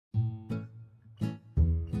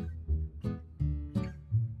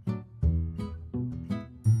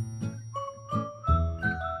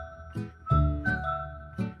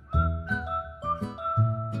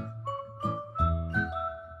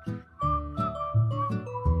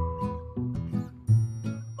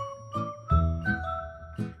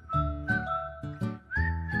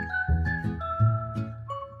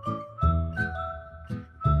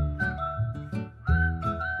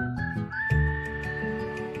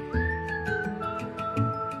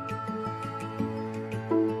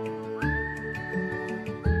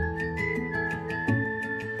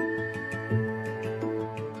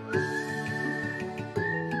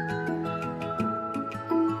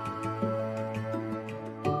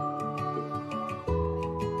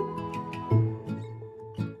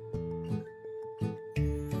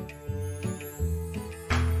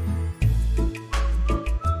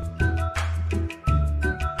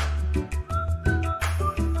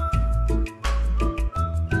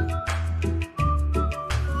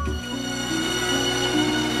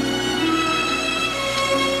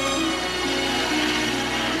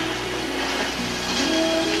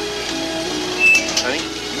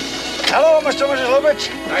Hello, Mr. and Mrs. Lubitsch.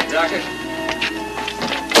 Hi, Doctor.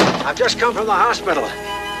 I've just come from the hospital.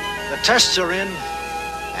 The tests are in,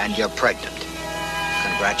 and you're pregnant.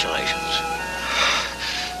 Congratulations.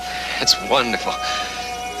 That's wonderful.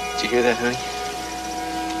 Did you hear that, honey?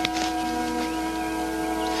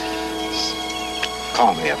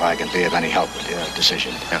 Call me if I can be of any help with your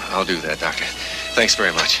decision. Yeah, I'll do that, Doctor. Thanks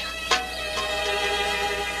very much.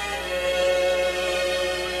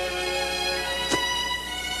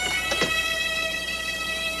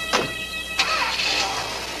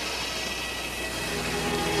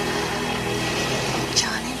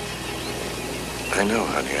 I know,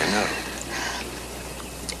 honey, I know.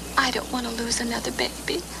 I don't want to lose another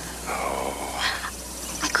baby.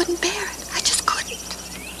 Oh. I couldn't bear it. I just couldn't.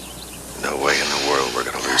 No way in the world we're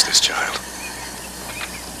going to lose this child.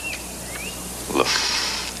 Look.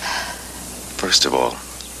 First of all,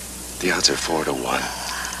 the odds are 4 to 1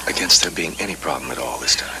 against there being any problem at all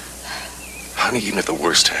this time. Honey, even if the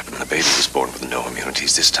worst happened and the baby was born with no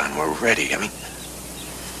immunities this time, we're ready. I mean,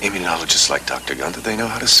 immunologists like Dr. Gunther, they know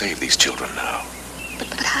how to save these children now.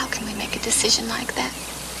 But how can we make a decision like that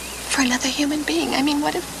for another human being? I mean,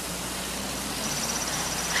 what if...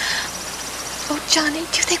 Oh, Johnny,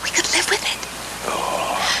 do you think we could live with it?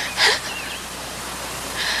 Oh.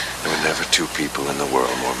 There were never two people in the world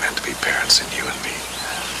more meant to be parents than you and me.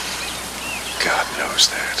 God knows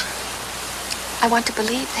that. I want to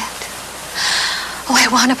believe that. Oh, I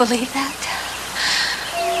want to believe that.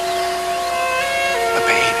 A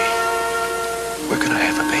baby. We're gonna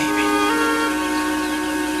have a baby.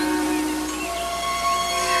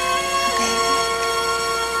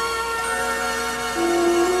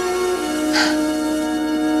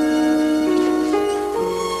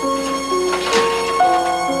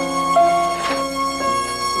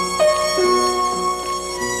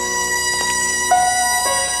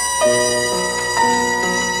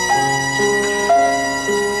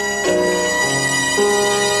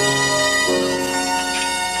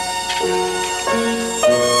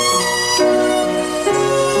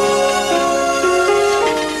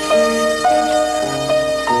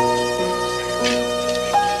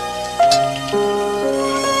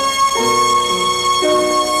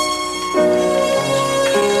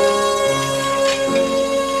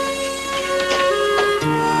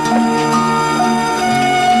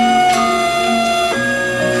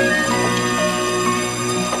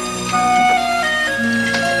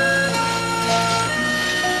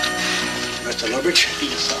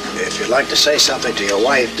 If you'd like to say something to your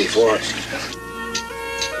wife before...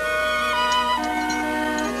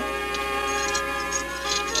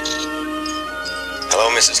 Hello,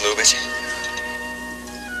 Mrs. Lubitsch.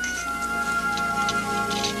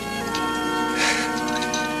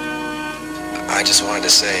 I just wanted to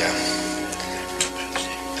say,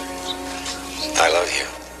 I love you.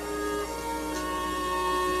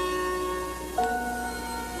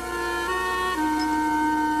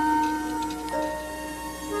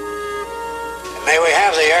 May we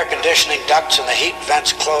have the air conditioning ducts and the heat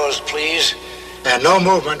vents closed, please? And no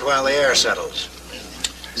movement while the air settles.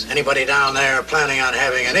 Anybody down there planning on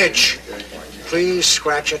having an itch, please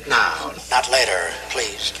scratch it now. Not later,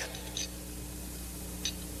 please.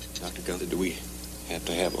 Dr. Gunther, do we have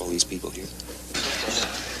to have all these people here?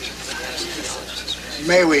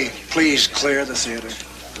 May we please clear the theater?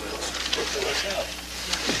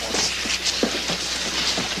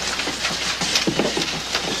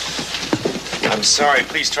 I'm sorry.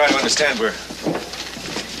 Please try to understand. We're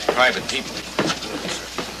private people.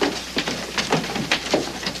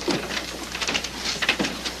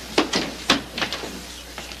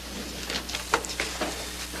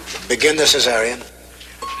 Begin the cesarean.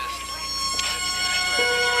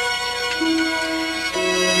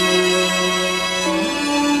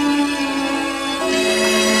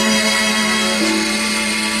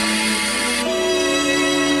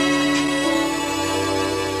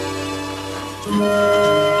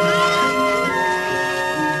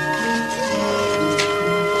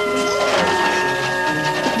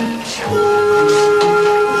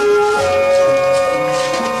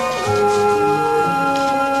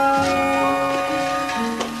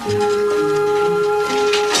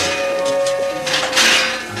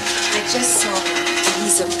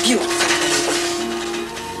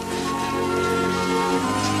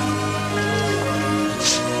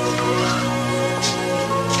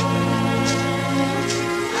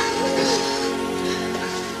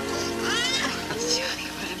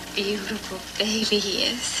 Beautiful baby he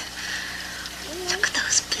is. Look at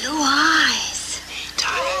those blue eyes. Hey,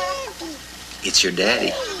 Tommy. It's your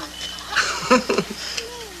daddy.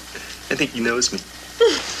 I think he knows me.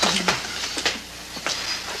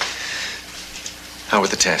 How were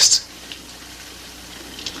the tests?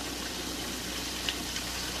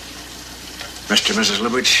 Mr. and Mrs.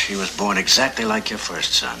 Lubitsch, he was born exactly like your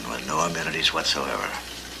first son, with no amenities whatsoever.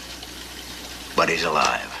 But he's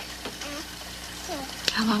alive.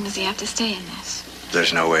 How long does he have to stay in this?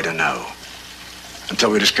 There's no way to know.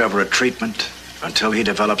 Until we discover a treatment, until he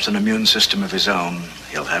develops an immune system of his own,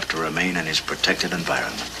 he'll have to remain in his protected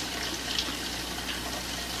environment.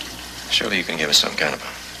 Surely you can give us some kind of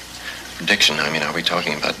a prediction. I mean, are we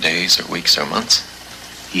talking about days or weeks or months?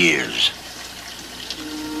 Years.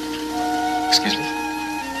 Excuse me?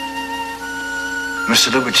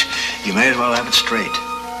 Mr. Lubitsch, you may as well have it straight.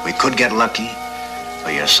 We could get lucky,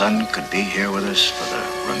 or your son could be here with us for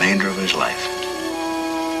the remainder of his life.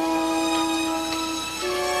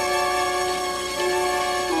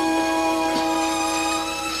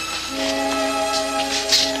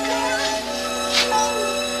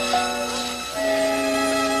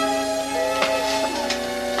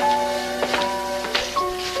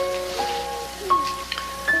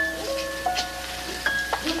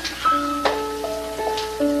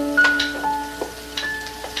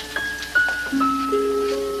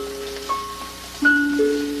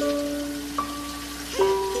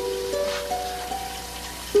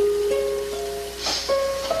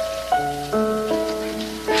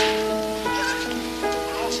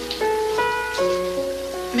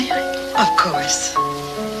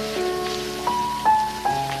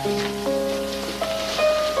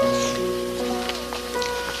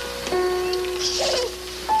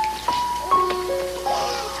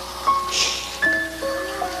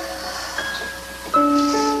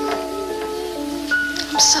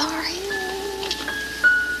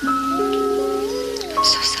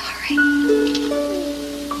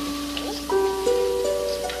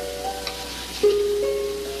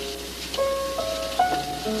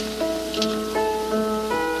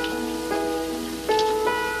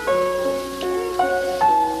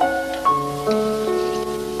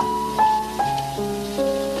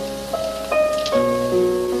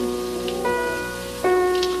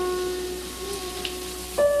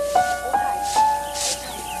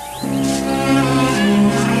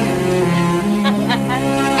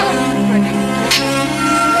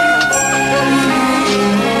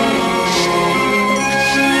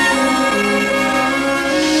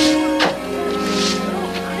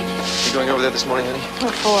 This morning, honey?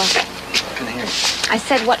 What for? I couldn't hear you. I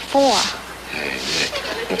said, what for? Hey,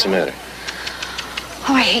 Nick. What's the matter?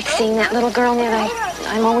 Oh, I hate seeing that little girl near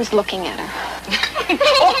I'm always looking at her.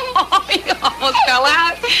 Oh, you almost fell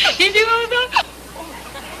out. You do all that?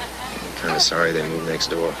 I'm kind of sorry they moved next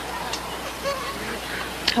door.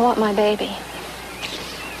 I want my baby.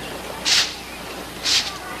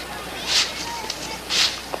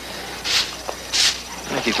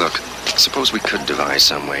 Nicky, look. Suppose we could devise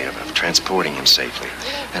some way of transporting him safely,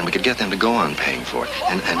 and we could get them to go on paying for it,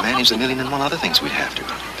 and manage the million and one other things we'd have to.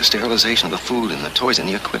 The sterilization of the food and the toys and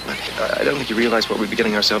the equipment. I don't think you realize what we'd be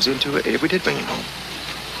getting ourselves into if we did bring him home.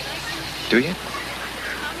 Do you?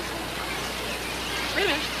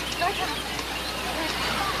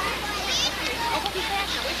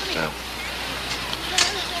 Well,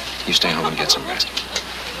 you stay home and get some rest.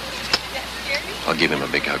 I'll give him a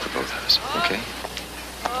big hug for both of us, okay?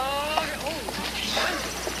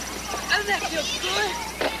 Doesn't that feel good?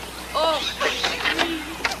 Oh,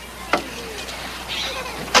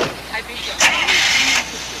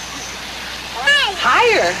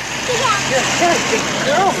 higher. You're a very big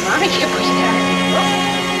girl. Mommy can't push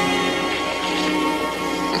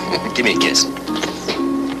down. Give me a kiss.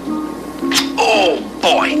 Oh,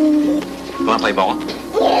 boy. You want to play ball?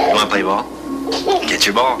 You want to play ball? Get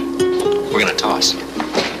your ball. We're going to toss.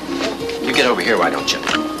 You get over here, why don't you?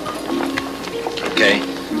 Okay.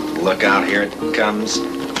 Look out, here it comes.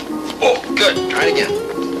 Oh, good. Try it again.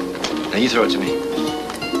 Now you throw it to me.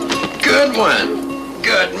 Good one.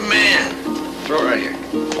 Good man. Throw it right here.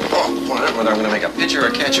 Oh, whether I'm going to make a pitcher or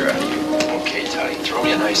a catcher out of you. Okay, Toddy, throw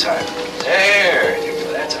me a nice high. There you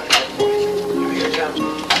go. That's how good boy. Here it comes.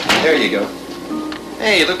 There you go.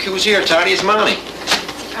 Hey, look who's here, Toddy. It's Mommy.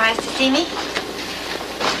 Surprised to see me?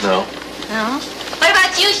 No. No? What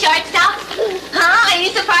about you, shortstop? Huh? Are you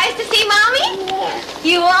surprised to see Mommy?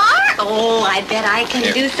 You are? Oh, I bet I can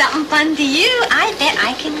do something fun to you. I bet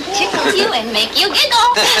I can tickle you and make you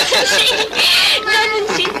giggle. Doesn't she? Doesn't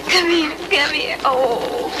she? Come here. Come here.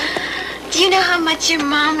 Oh. Do you know how much your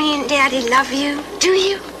Mommy and Daddy love you? Do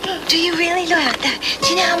you? Do you really? Look at that. Do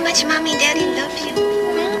you know how much Mommy and Daddy love you?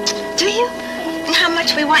 Hmm? Do you? And how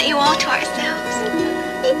much we want you all to ourselves?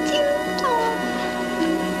 Me too.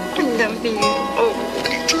 I love you. Oh,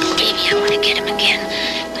 baby, I want to get him again.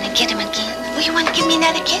 I want to get him again. Oh, you want to give me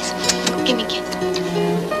another kiss? Give me a kiss.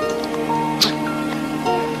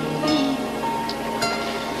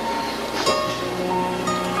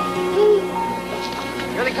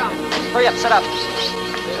 Set up.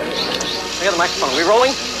 Pick up the microphone. Are we rolling?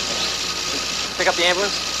 Pick up the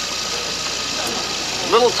ambulance.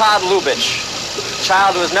 Little Todd Lubitsch, a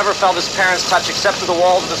child who has never felt his parents' touch except through the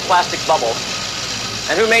walls of his plastic bubble,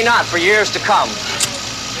 and who may not for years to come,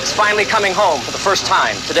 is finally coming home for the first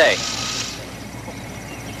time today.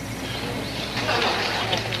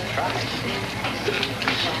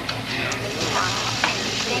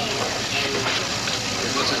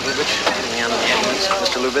 Mrs. Lubitsch, getting out of the ambulance.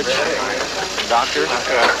 Mr. Lubitsch, doctor.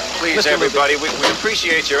 Please, Mr. everybody, we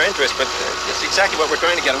appreciate your interest, but it's exactly what we're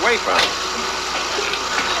trying to get away from.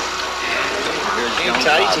 Hey,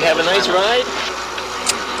 Toddy, did you have a nice ride?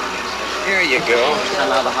 Here you go.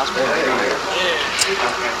 I'm out of the hospital.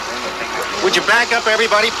 Would you back up,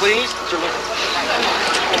 everybody, please?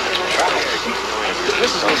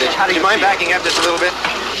 Mrs. Lubitsch, how do you mind backing up just a little bit?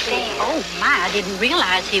 Oh, my, I didn't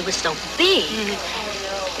realize he was so big.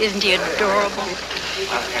 Isn't he adorable?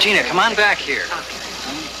 Gina, come on back here.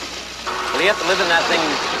 Well, you have to live in that thing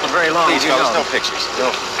for very long. Please, fellas, no pictures. No.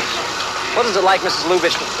 What is it like, Mrs.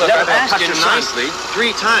 Lubitsch? Look, Never I've asked touched you your son? nicely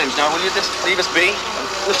 3 times. Now, will you just leave us be?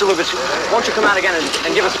 Mr. Lubitsch, won't you come out again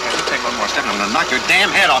and give us... You take one more step, and I'm going to knock your damn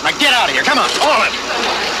head off. Now, get out of here. Come on, all of you.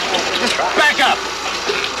 Back up.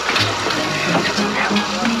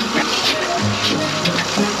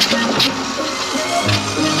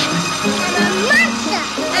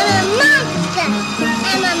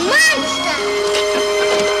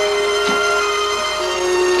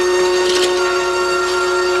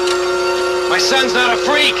 My son's not a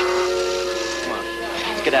freak! Come on,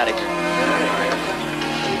 let's get out of here.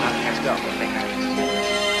 Let's go.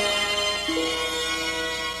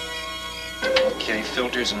 Okay,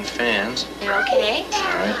 filters and fans. You're okay?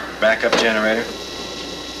 All right, backup generator.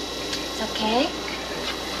 It's okay.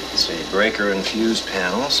 Let's see, breaker and fuse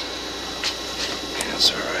panels.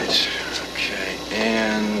 That's all right. Okay,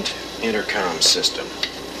 and intercom system.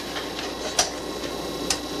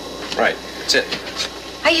 Right, that's it.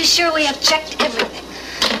 Are you sure we have checked everything?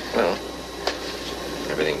 Well,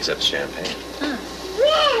 everything except champagne.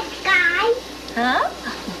 Yes, guys. Huh?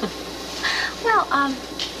 Well,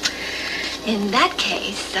 in that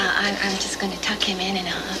case, I'm just going to tuck him in, and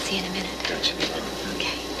I'll see you in a minute. Gotcha.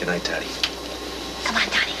 Okay. Good night, Toddy. Come on,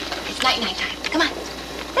 Toddy. It's night-night time. Come on.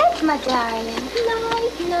 That's my darling.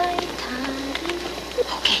 Night-night Toddy.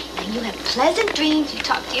 Okay, now you have pleasant dreams. You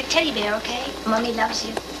talk to your teddy bear, okay? Mommy loves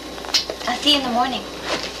you. I'll see you in the morning.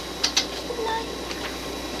 Good night.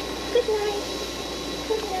 Good night.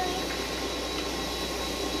 Good night.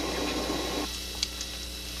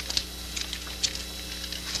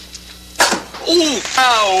 Ooh!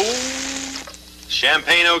 Ow!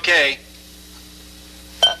 Champagne okay.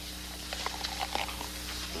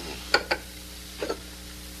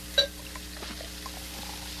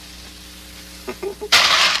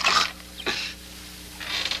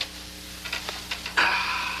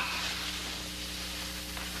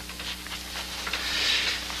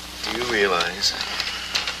 Do you realize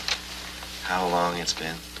how long it's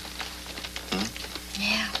been?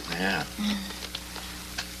 Yeah. Yeah.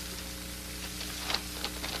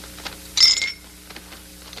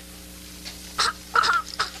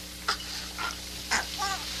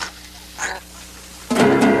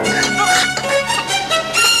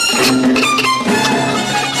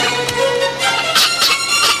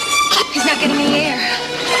 He's not getting any air.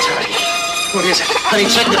 What is it? Honey,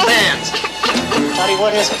 check the fans. Toddy,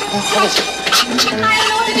 what is it? What is it? I don't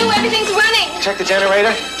know what to do. Everything's running. Check the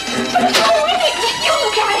generator. You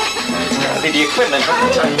look at it. It's gotta be the equipment.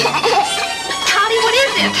 Toddy, what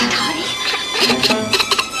is it? Toddy.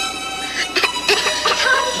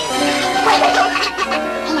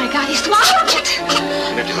 Oh my God, he swallowed it.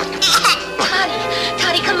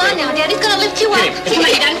 Toddy, come on now. Daddy's gonna lift you up. Come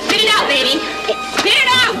on, Dad. Spit it out, baby. Spit it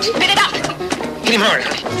out. Spit it up. Get him hard,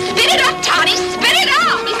 honey. Spit it up, Toddy. Spit it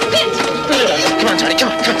out. Spit. Spit it out. Come on, Toddy.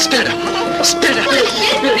 Come on, spit it out. Spit it out.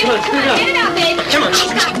 Spit it out, baby. Come on.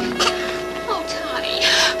 Oh, Toddy.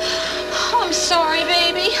 I'm sorry,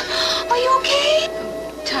 baby. Are you okay?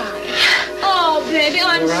 Toddy. Oh, baby,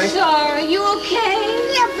 I'm sorry. You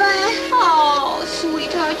okay? Yeah, but... Oh,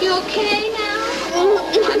 sweetheart, you okay now? Oh,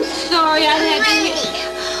 I'm sorry I had to...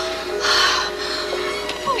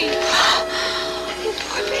 Oh, you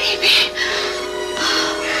poor baby.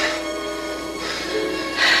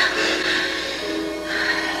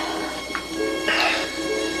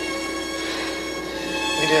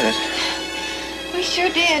 We did it. We sure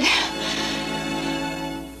did.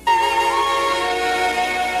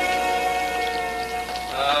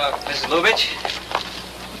 Mrs. Lubitsch?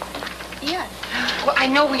 Yeah. Well, I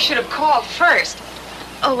know we should have called first.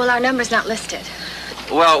 Oh, well, our number's not listed.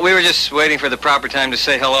 Well, we were just waiting for the proper time to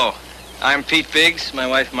say hello. I'm Pete Biggs, my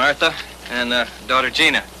wife Martha, and daughter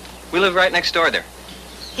Gina. We live right next door there.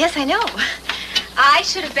 Yes, I know. I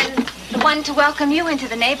should have been the one to welcome you into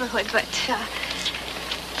the neighborhood, but,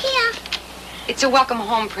 Here. It's a welcome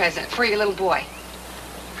home present for your little boy.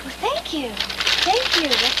 Well, thank you. Thank you.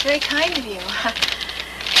 That's very kind of you.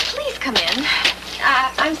 Please come in.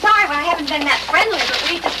 I'm sorry I haven't been that friendly, but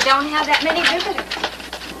we just don't have that many visitors.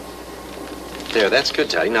 There, that's good,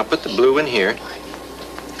 Toddy. Now put the blue in here.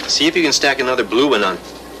 See if you can stack another blue one on.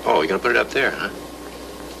 Oh, you're gonna put it up there, huh?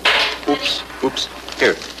 Oops, oops.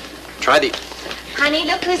 Here, try the... Honey,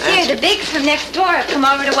 look who's here. The Biggs from next door have come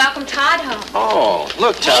over to welcome Todd home. Oh,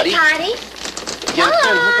 look, Toddy. Hey, Toddy. Yeah,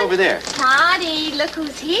 look over there. Toddy, look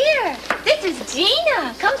who's here. This is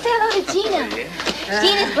Gina. Come say hello to Gina.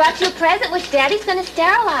 Gina's brought you a present which Daddy's going to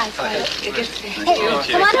sterilize. Hey,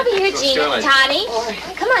 come on over here, Gina. Toddy.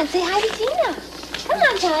 Come on, say hi to Gina. Come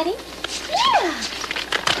on, Toddy. Yeah.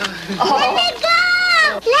 Let it go!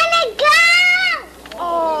 Let it go!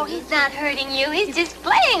 Oh, he's not hurting you. He's just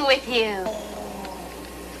playing with you.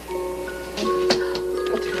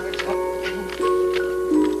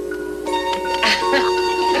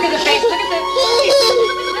 Look at the face, look at the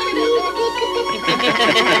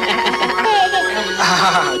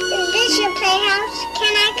Is this your playhouse?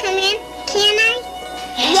 Can I come in? Can I?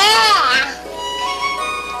 Yeah!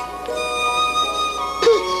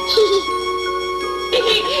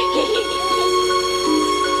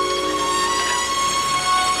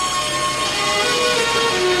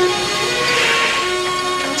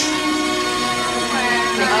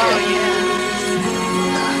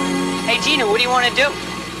 Hey, Gina, what do you want to do?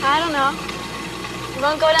 I don't know. You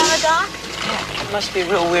want to go down the dock? It must be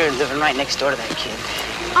real weird living right next door to that kid.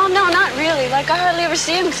 Oh, no, not really. Like, I hardly ever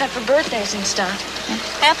see him except for birthdays and stuff.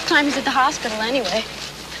 Half the time he's at the hospital anyway.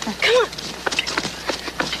 Come on.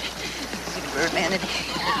 Birdman.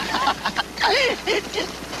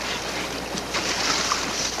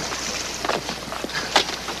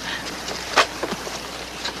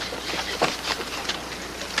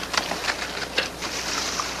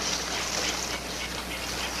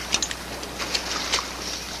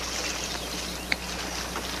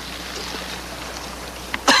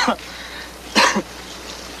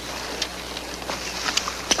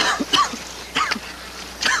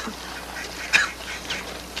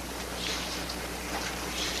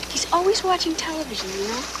 Always watching television, you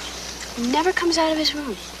know? He never comes out of his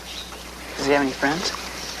room. Does he have any friends?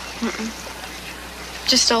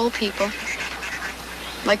 Just old people.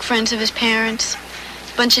 Like friends of his parents.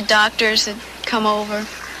 A bunch of doctors that come over.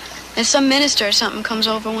 And some minister or something comes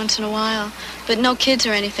over once in a while. But no kids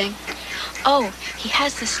or anything. Oh, he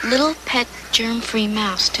has this little pet germ-free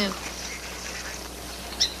mouse, too.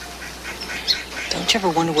 Don't you ever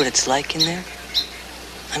wonder what it's like in there?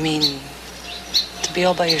 I mean, to be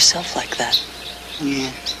all by yourself like that.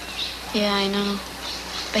 Yeah. Yeah, I know.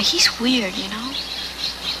 But he's weird, you know?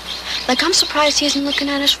 Like, I'm surprised he isn't looking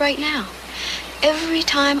at us right now. Every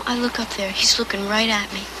time I look up there, he's looking right at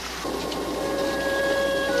me.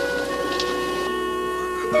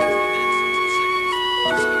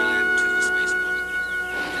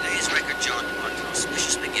 Today's record showed marked an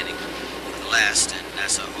auspicious beginning. The last, and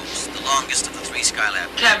NASA hopes, the longest of the 3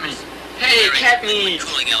 Skylab. Captain! Hey, Captain!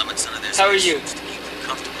 Cooling elements under their How are you? spacesuits to keep them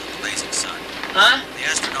comfortable in the blazing sun. Huh? The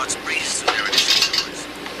astronauts breezed through their initial chores.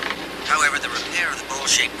 However, the repair of the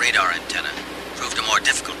bowl-shaped radar antenna proved a more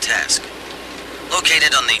difficult task.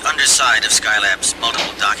 Located on the underside of Skylab's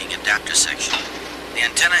multiple docking adapter section, the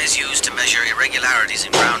antenna is used to measure irregularities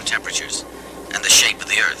in ground temperatures and the shape of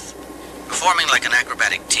the Earth. Performing like an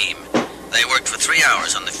acrobatic team, they worked for 3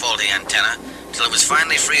 hours on the faulty antenna till it was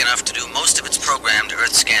finally free enough to do most of its programmed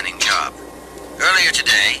Earth scanning job. Earlier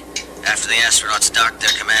today, after the astronauts docked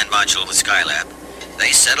their command module with Skylab,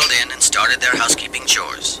 they settled in and started their housekeeping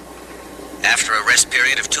chores. After a rest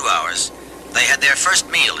period of 2 hours, they had their first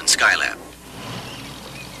meal in Skylab.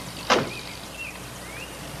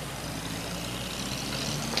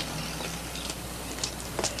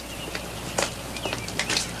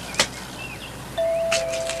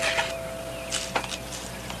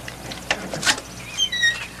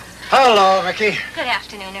 Hello, Mickey. Good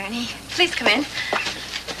afternoon, Ernie. Please come in.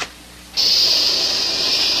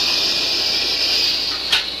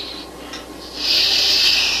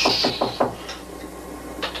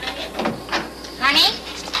 Honey,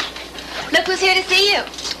 look who's here to see you.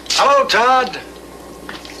 Hello, Todd.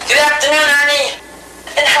 Good afternoon, Ernie.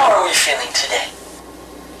 And how are we feeling today?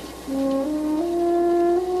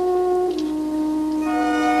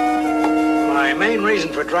 My main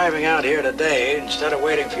reason for driving out here today, instead of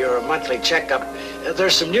waiting for your monthly checkup,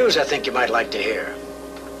 there's some news I think you might like to hear.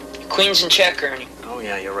 Queen's in check, Ernie. Oh,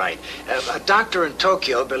 yeah, you're right. A doctor in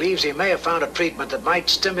Tokyo believes he may have found a treatment that might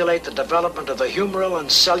stimulate the development of the humoral and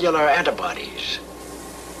cellular antibodies.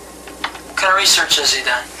 What kind of research has he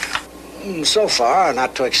done? So far,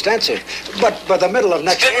 not too extensive. But by the middle of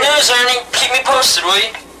next year... Good news, Ernie. Keep me posted, will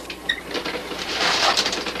you?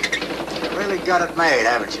 You really got it made,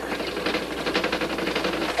 haven't you?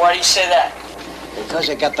 Why do you say that? Because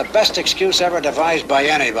you got the best excuse ever devised by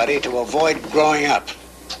anybody to avoid growing up.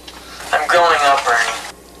 I'm growing up,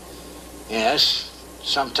 Ernie. Yes.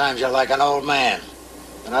 Sometimes you're like an old man.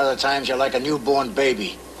 And other times you're like a newborn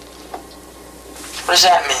baby. What does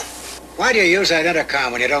that mean? Why do you use that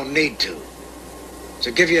intercom when you don't need to? Does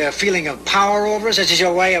it give you a feeling of power over us? Is this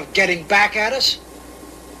your way of getting back at us?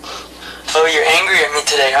 Oh, you're angry at me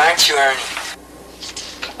today, aren't you, Ernie?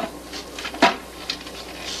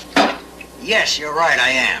 Yes, you're right, I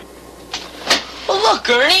am. Well, look,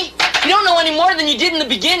 Ernie. You don't know any more than you did in the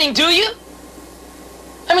beginning, do you?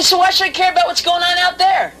 I mean, so why should I care about what's going on out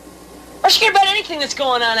there? Why should I care about anything that's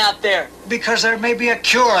going on out there? Because there may be a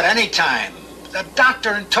cure at any time. A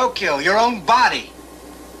doctor in Tokyo, your own body.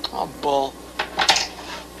 Oh, bull.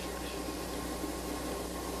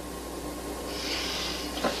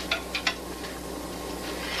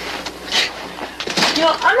 You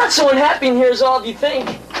know, I'm not so unhappy in here as all of you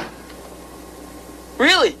think.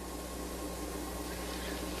 Really?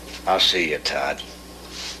 I'll see you, Todd.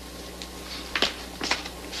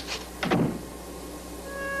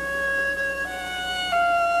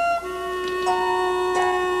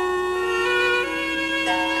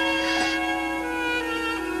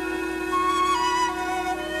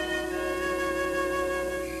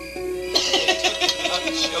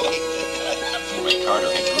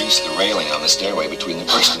 The railing on the stairway between the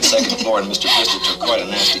first and second floor, and Mr. Bristol took quite a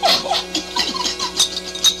nasty tumble.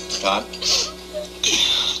 Todd,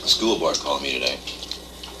 the school board called me today,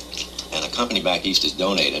 and a company back east has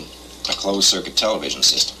donated a closed-circuit television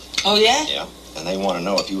system. Oh, yeah? Yeah, and they want to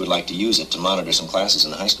know if you would like to use it to monitor some classes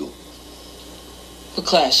in the high school. What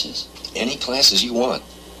classes? Any classes you want.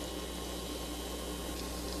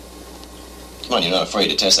 Come on, you're not afraid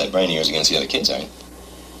to test that brain of yours against the other kids, are you?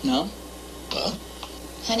 No. Well?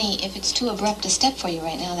 Honey, if it's too abrupt a step for you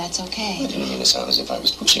right now, that's okay. I didn't mean to sound as if I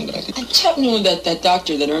was pushing, but I could... What's happening with that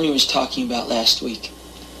doctor that Ernie was talking about last week?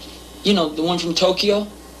 You know, the one from Tokyo?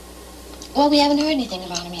 Well, we haven't heard anything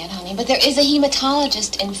about him yet, honey, but there is a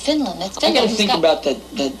hematologist in Finland. I gotta think about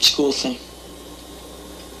that school thing.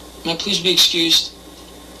 May I please be excused?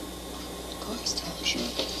 Of course, Tom. Sure.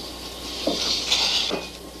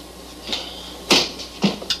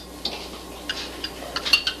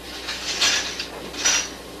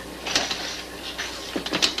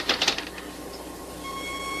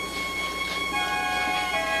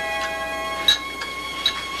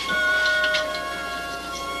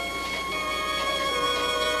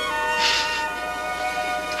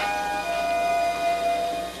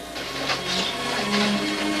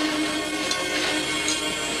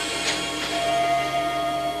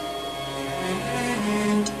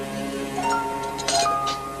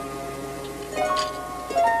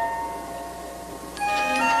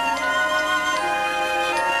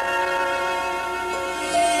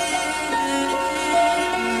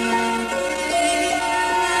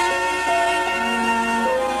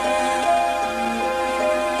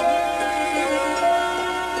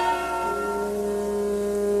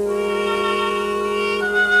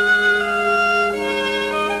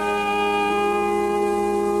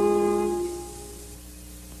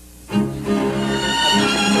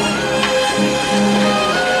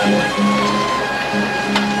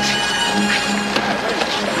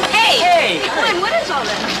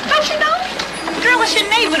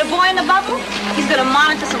 He's gonna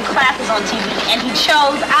monitor some classes on TV, and he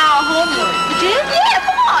chose our homework. You did? Yeah,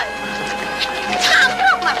 come on. Tom, get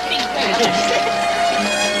off my feet.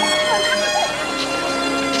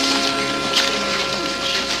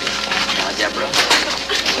 Deborah,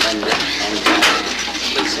 Linda, and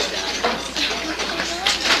please sit down.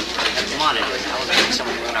 The monitor tells me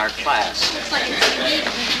someone in our class.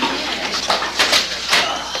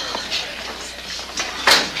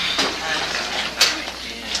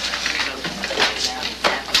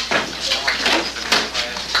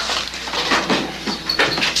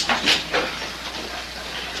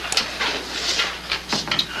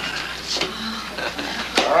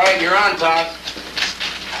 You're on, Todd.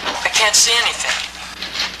 I can't see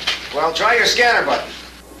anything. Well, try your scanner button.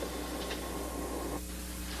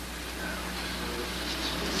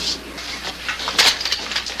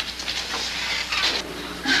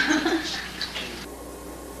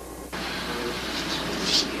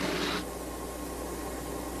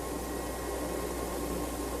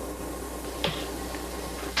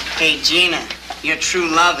 Hey, Gina, your true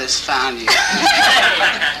love has found you.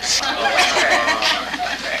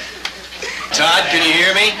 Todd, can you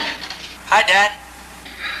hear me? Hi, Dad.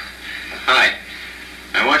 Hi.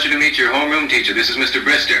 I want you to meet your homeroom teacher. This is Mr.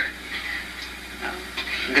 Brister.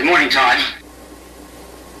 Good morning, Todd.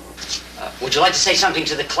 Would you like to say something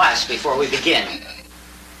to the class before we begin?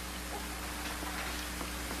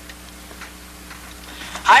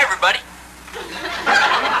 Hi, everybody.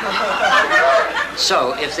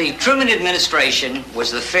 So, if the Truman administration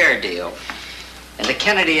was the fair deal, and the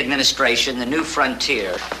Kennedy administration the new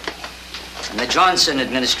frontier, and the Johnson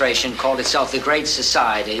administration called itself the Great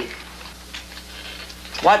Society,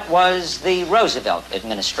 what was the Roosevelt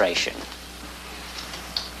administration?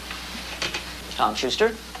 Tom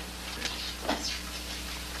Schuster?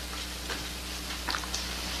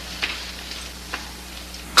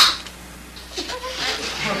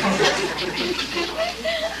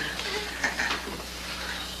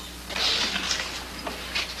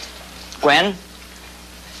 Gwen?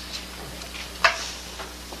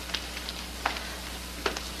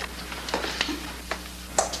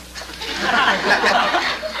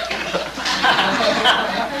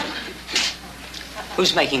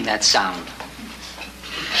 Who's making that sound?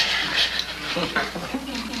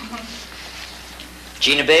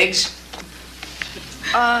 Gina Biggs?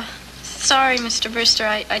 Sorry, Mr. Brister,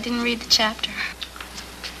 I didn't read the chapter.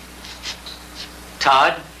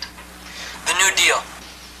 Todd? The New Deal.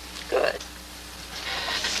 Good.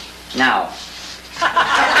 Now.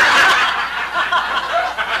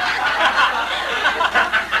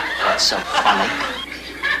 That's so funny.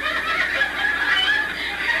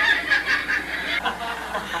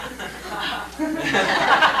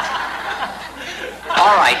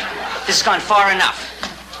 All right, this has gone far enough.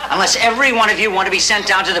 Unless every one of you want to be sent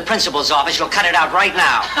down to the principal's office, you'll cut it out right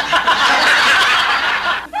now.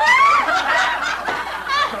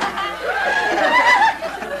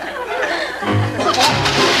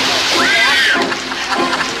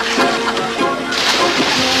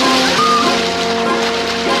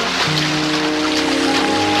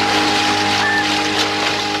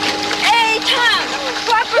 Hey, Tom,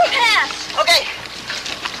 proper pass. Okay.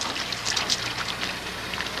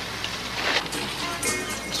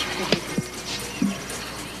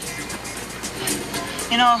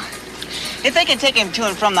 You know, if they can take him to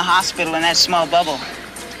and from the hospital in that small bubble,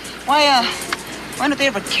 why don't they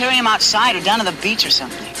ever carry him outside or down to the beach or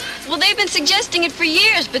something? Well, they've been suggesting it for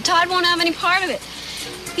years, but Todd won't have any part of it.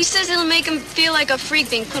 He says it'll make him feel like a freak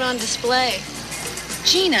being put on display.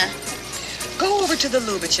 Gina, go over to the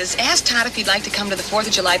Lubitsch's. Ask Todd if he'd like to come to the 4th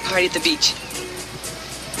of July party at the beach.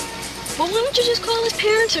 Well, why don't you just call his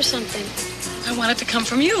parents or something? I want it to come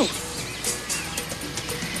from you.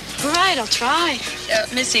 All right, I'll try.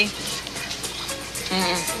 Missy. I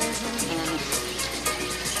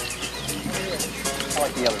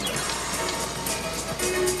like the other one.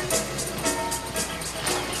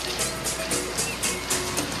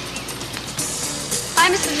 Hi,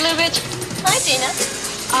 Mrs. Lubitsch. Hi, Gina.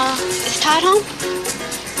 Is Todd home?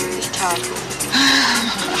 Is Todd home?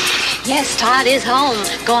 Yes, Todd is home.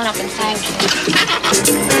 Go on up and find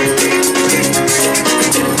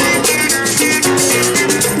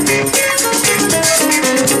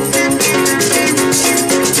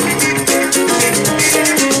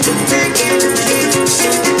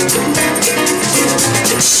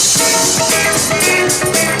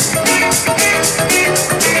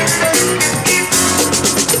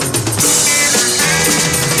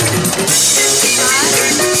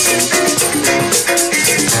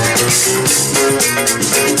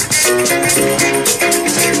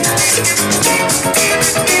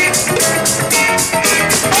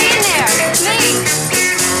Hey in there, it's me.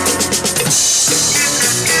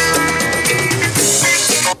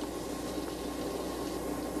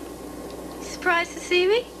 Surprised to see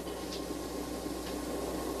me?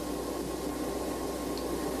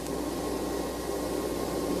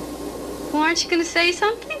 Well, aren't you gonna say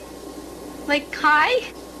something? Like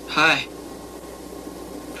hi? Hi.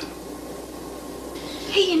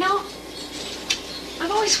 Hey, you know,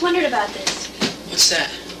 I've always wondered about this. What's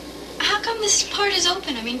that? How come this part is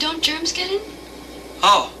open? I mean, don't germs get in?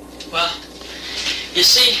 Oh, well, you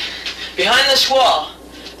see, behind this wall,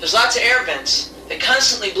 there's lots of air vents. They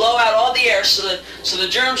constantly blow out all the air so the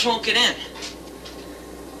germs won't get in.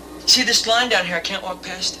 See this line down here? I can't walk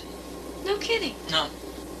past it. No kidding. No.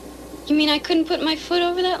 You mean I couldn't put my foot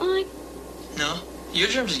over that line? No. Your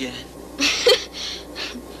germs get in.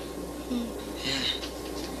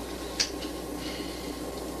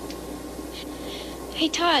 Hey,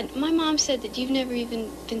 Todd, my mom said that you've never even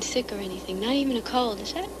been sick or anything, not even a cold.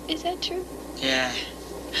 Is that true? Yeah.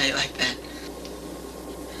 How you like that?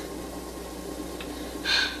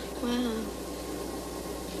 Wow.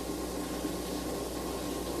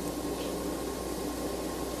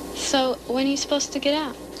 So, when are you supposed to get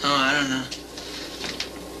out? Oh, I don't know.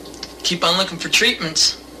 Keep on looking for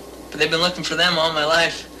treatments, but they've been looking for them all my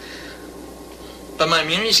life. But my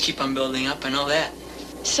immunities keep on building up, I know that.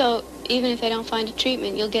 So, even if they don't find a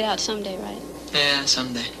treatment, you'll get out someday, right? Yeah,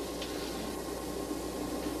 someday.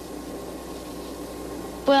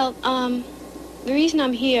 Well, the reason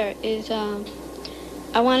I'm here is,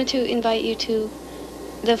 I wanted to invite you to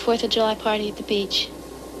the 4th of July party at the beach.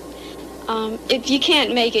 If you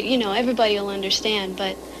can't make it, you know, everybody will understand,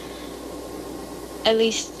 but at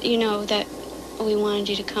least you know that we wanted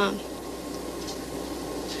you to come.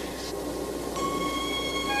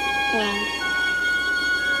 Well,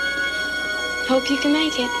 hope you can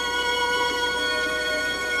make it.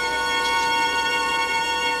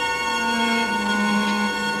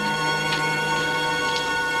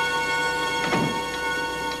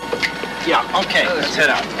 Yeah, okay, let's head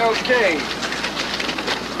out. Okay.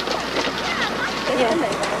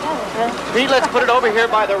 Pete, let's put it over here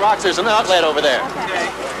by the rocks. There's an outlet over there. Okay.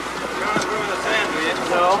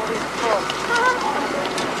 No.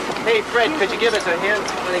 Hey, Fred, could you give us a hand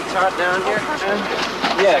putting tarp down here?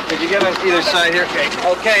 Yeah, could you get on either side here? Okay.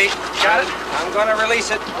 Okay, got it? I'm gonna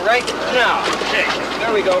release it right now. Okay.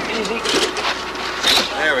 There we go. Easy.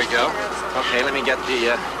 There we go. Okay, let me get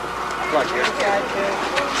the plug here.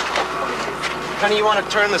 Honey, you want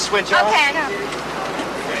to turn the switch on? Okay, I know.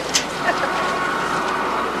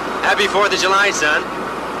 Happy 4th of July, son.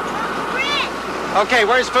 Okay,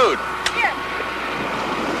 where's food? Here.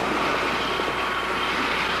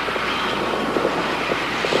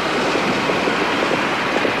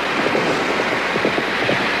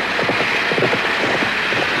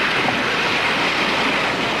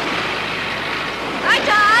 Hi,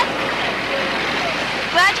 Todd.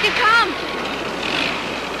 Glad you could come.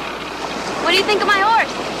 What do you think of my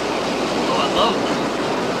horse? Oh, I love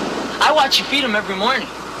him. I watch you feed him every morning.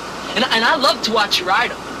 And I love to watch you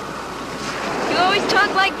ride him. You always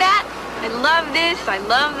talk like that? I love this, I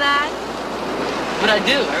love that. But I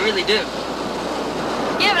do, I really do.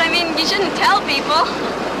 Yeah, but I mean, you shouldn't tell people.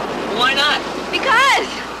 Why not? Because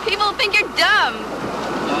people think you're dumb.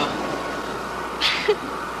 Oh.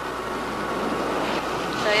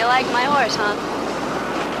 So you like my horse, huh?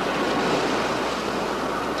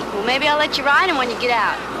 Well, maybe I'll let you ride him when you get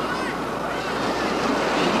out.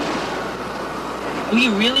 Will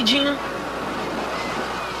you really, Gina?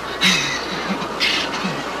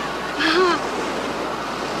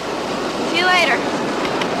 See you later.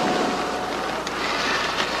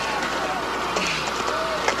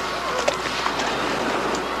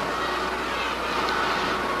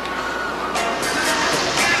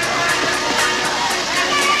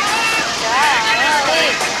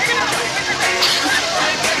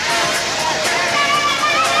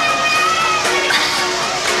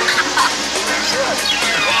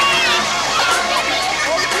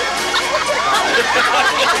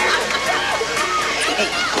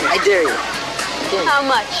 I dare you. How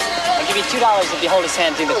much? I'll give you $2 if you hold his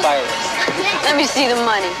hand through the fireworks. Let me see the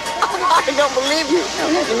money. I don't believe you.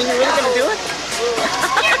 You mean you're really gonna do it?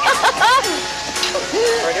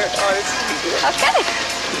 Right here. Oh, this is good. Okay.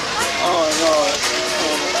 Oh, no.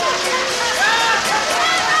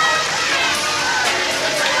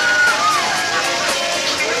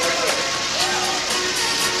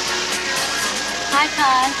 Hi,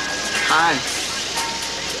 Todd. Hi.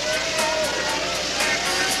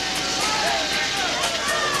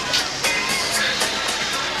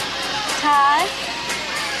 Todd,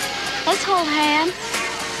 let's hold hands.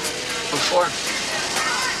 What for?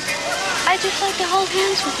 I'd just like to hold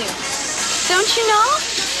hands with you. Don't you know?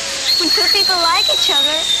 When two people like each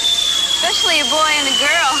other, especially a boy and a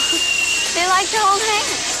girl, they like to hold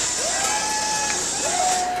hands.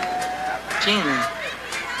 Gina,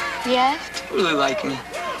 Yes? you really like me.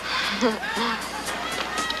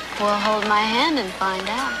 We'll hold my hand and find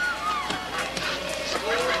out.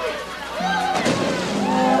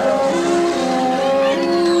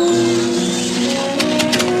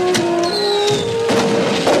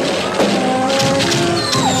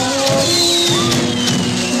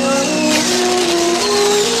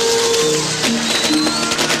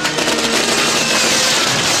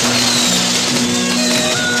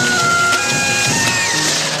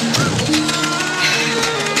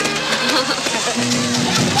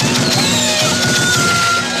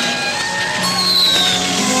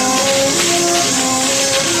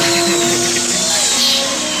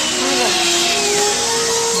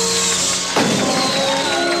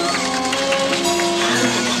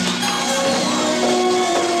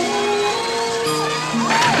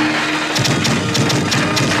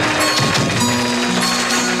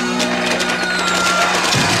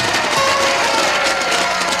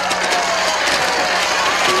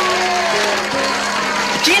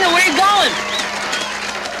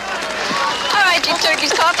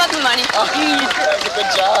 I've got the money. Oh, good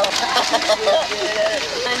job. 1,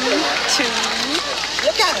 2.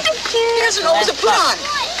 Look at him. He doesn't know what to put on.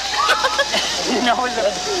 Tina,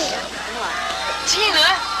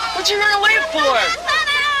 what you run away for?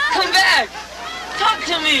 Come back. Talk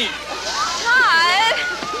to me. Todd.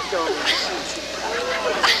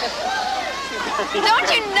 Don't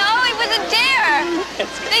you know it was a dare?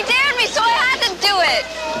 They dared me, so I had to do it.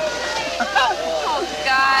 Oh,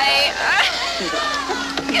 Guy.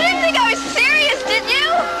 You didn't think I was serious, did you?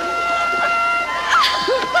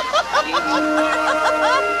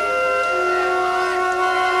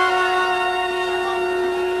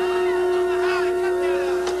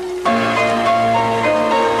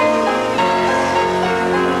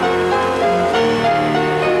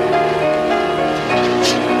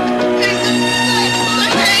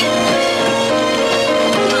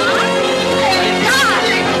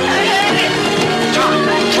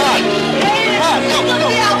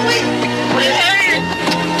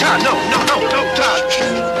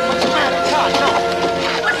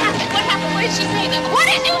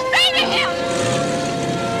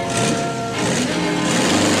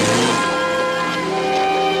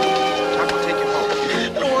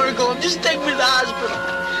 Just take me to the hospital.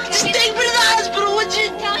 Just take me to the hospital, would you?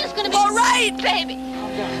 Tell me it's gonna be all right, baby.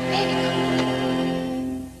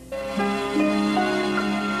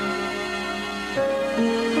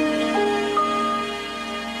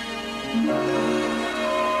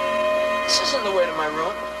 This isn't the way to my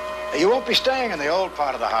room. You won't be staying in the old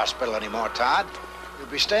part of the hospital anymore, Todd. You'll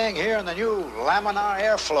be staying here in the new laminar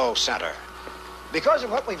airflow center. Because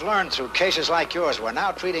of what we've learned through cases like yours, we're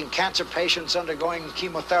now treating cancer patients undergoing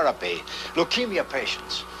chemotherapy, leukemia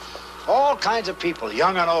patients, all kinds of people,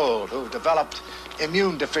 young and old, who've developed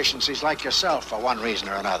immune deficiencies like yourself for one reason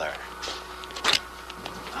or another.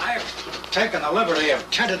 I've taken the liberty of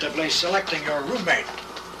tentatively selecting your roommate.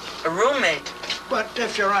 A roommate? But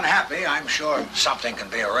if you're unhappy, I'm sure something can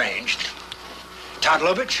be arranged. Todd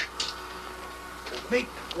Lubitsch, meet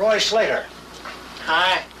Roy Slater.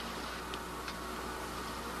 Hi.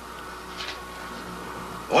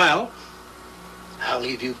 Well, I'll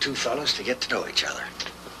leave you two fellas to get to know each other.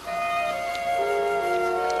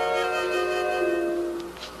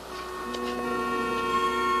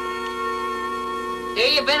 Here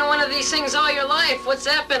you've been in one of these things all your life. What's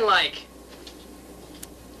that been like?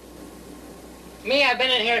 Me, I've been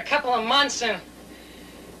in here a couple of months and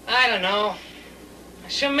I don't know. I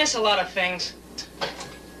sure miss a lot of things.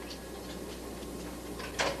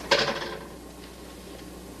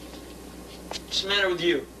 What's the matter with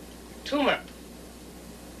you? Tumor.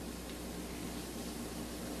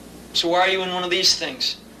 So why are you in one of these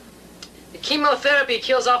things? The chemotherapy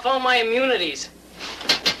kills off all my immunities.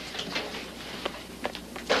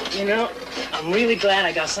 You know, I'm really glad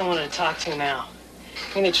I got someone to talk to now.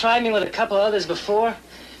 I mean, they tried me with a couple others before.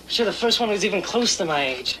 I'm sure the first one was even close to my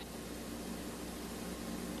age.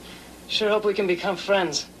 Sure hope we can become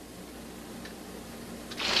friends.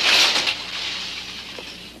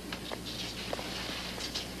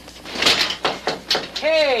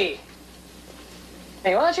 Hey!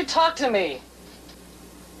 Hey, why don't you talk to me?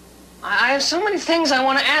 I have so many things I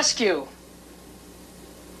want to ask you.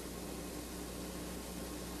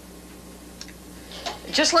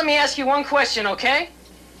 Just let me ask you one question, okay?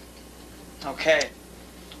 Okay.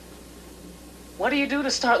 What do you do to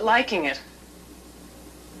start liking it?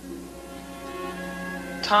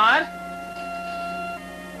 Todd?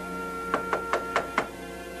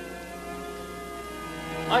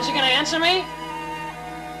 Aren't you gonna answer me?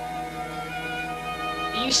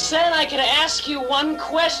 You said I could ask you one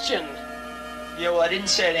question. Yeah, well, I didn't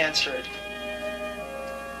say I'd answer it.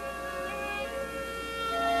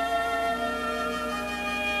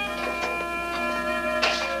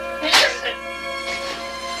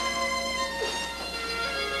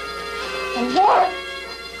 What?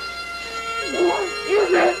 What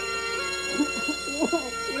is it?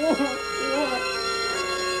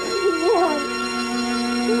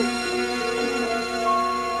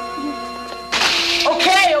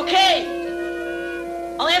 Okay, okay.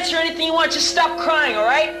 I'll answer anything you want. Just stop crying, all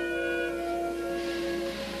right?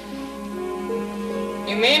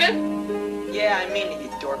 You mean it? Yeah, I mean it, you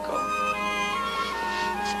dorko.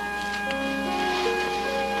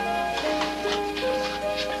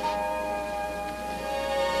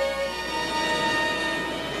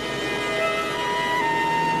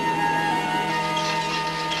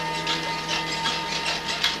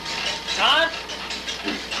 Todd?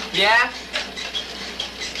 Yeah?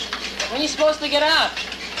 When are you supposed to get out?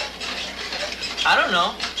 I don't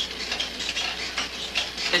know.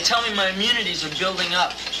 They tell me my immunities are building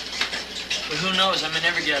up. But who knows, I may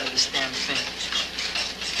never get out of this damn thing.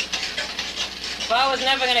 If I was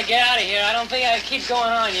never gonna get out of here, I don't think I'd keep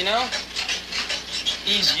going on, you know?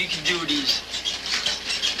 Easy, you can do it easy.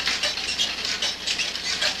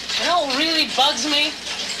 You know what really bugs me?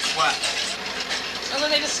 What?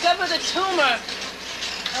 When they discovered the tumor,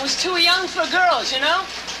 I was too young for girls, you know?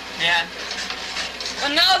 Yeah.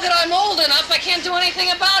 But now that I'm old enough, I can't do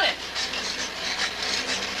anything about it.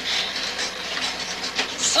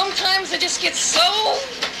 Sometimes I just get so...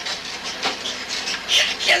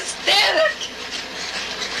 I can't stand it.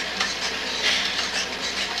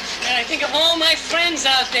 And I think of all my friends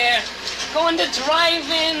out there going to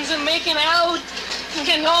drive-ins and making out and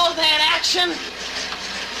getting all that action.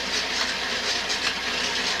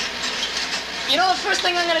 You know, the first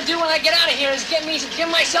thing I'm gonna do when I get out of here is give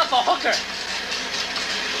myself a hooker.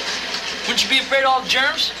 Wouldn't you be afraid of all the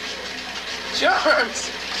germs? Germs?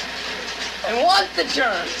 I want the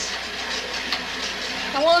germs.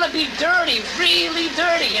 I want to be dirty, really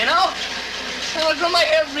dirty, you know? I want to grow my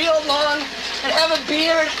hair real long and have a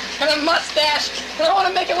beard and a mustache, and I want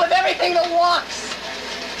to make it with everything that walks.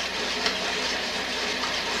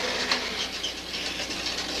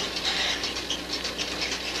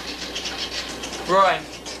 Roy.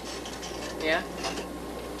 Yeah?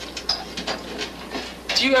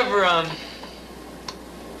 Do you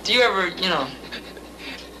ever, you know...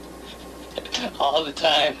 All the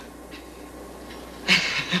time.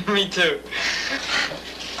 Me too.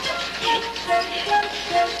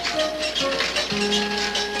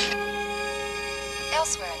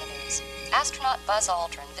 Elsewhere in the news, astronaut Buzz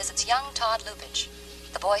Aldrin visits young Todd Lubitsch,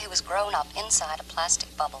 the boy who was grown up inside a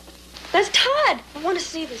plastic bubble. That's Todd. I want to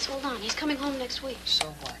see this. Hold on. He's coming home next week. So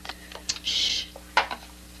what? Shh.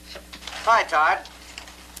 Hi, Todd.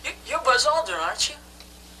 You're Buzz Aldrin, aren't you?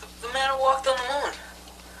 The man who walked on the moon.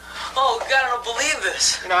 Oh, God, I don't believe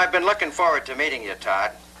this. You know, I've been looking forward to meeting you,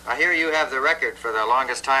 Todd. I hear you have the record for the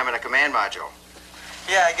longest time in a command module.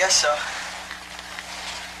 Yeah, I guess so.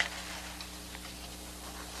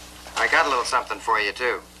 I got a little something for you,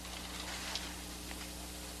 too.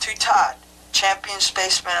 To Todd, champion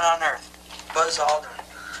spaceman on Earth, Buzz Aldrin.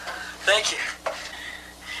 Thank you.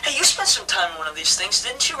 Hey, you spent some time in one of these things,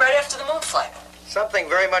 didn't you, right after the moon flight? Something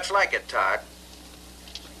very much like it, Todd.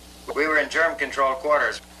 We were in germ-controlled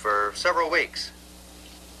quarters for several weeks.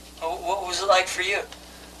 Oh, what was it like for you?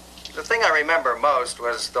 The thing I remember most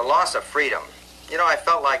was the loss of freedom. You know, I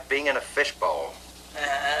felt like being in a fishbowl.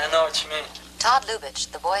 I know what you mean. Todd Lubitsch,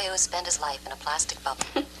 the boy who has spent his life in a plastic bubble.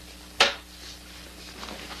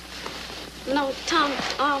 No, Tom,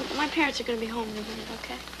 my parents are going to be home in a minute,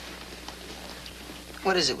 okay?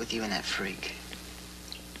 What is it with you and that freak?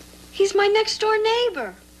 He's my next-door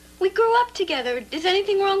neighbor. We grew up together. Is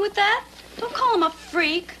anything wrong with that? Don't call him a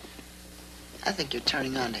freak. I think you're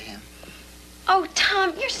turning on to him. Oh,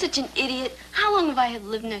 Tom, you're such an idiot. How long have I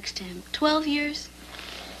lived next to him? 12 years?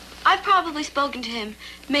 I've probably spoken to him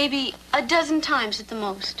maybe a dozen times at the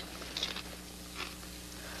most.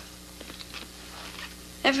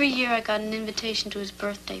 Every year I got an invitation to his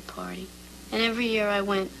birthday party. And every year I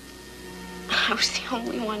went. I was the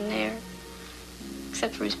only one there.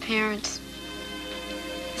 Except for his parents.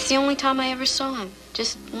 It's the only time I ever saw him.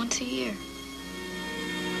 Just once a year.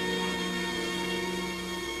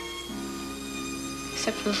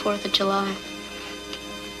 Except for the 4th of July.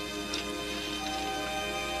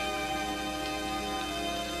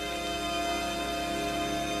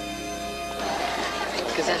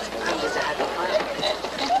 Because that's a happy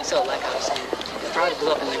plan. So, like I was saying, it probably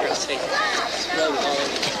blew up in the girl's face. Exploded all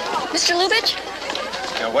over. Mr. Lubitsch?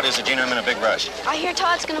 Yeah, what is it, Gina? I'm in a big rush. I hear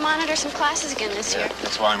Todd's going to monitor some classes again this year.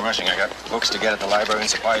 That's why I'm rushing. I got books to get at the library and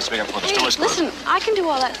supplies to pick up before the stores close. Listen, I can do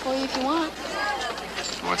all that for you if you want.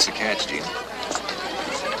 What's the catch, Gina?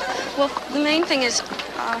 Well, the main thing is,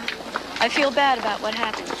 I feel bad about what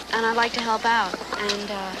happened, and I'd like to help out. And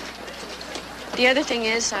the other thing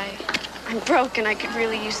is, I'm broke and I could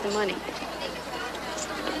really use the money.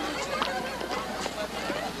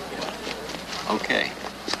 Okay.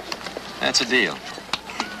 That's a deal.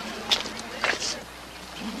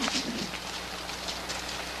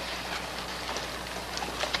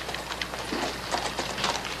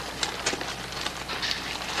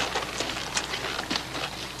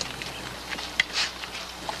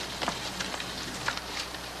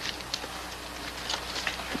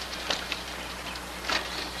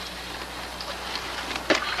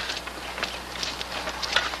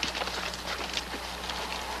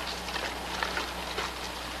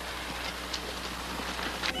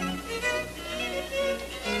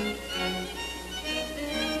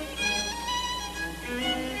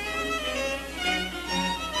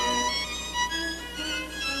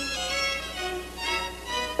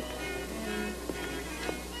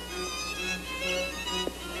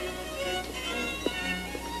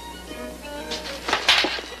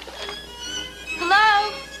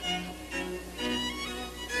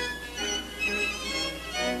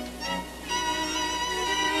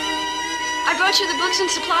 brought you the books and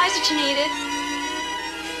supplies that you needed.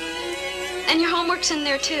 And your homework's in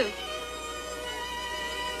there, too.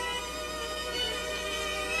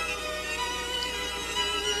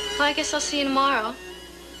 Well, I guess I'll see you tomorrow.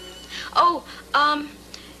 Oh,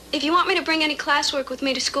 if you want me to bring any classwork with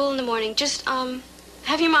me to school in the morning, just,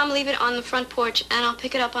 have your mom leave it on the front porch, and I'll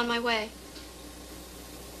pick it up on my way.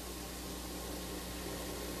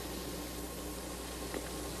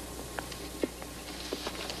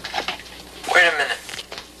 Wait a minute.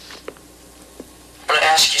 I want to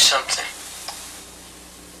ask you something.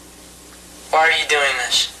 Why are you doing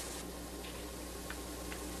this?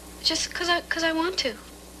 Just 'cause I want to.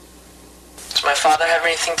 Does my father have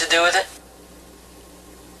anything to do with it?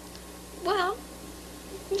 Well,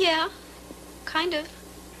 yeah, kind of.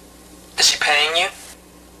 Is he paying you?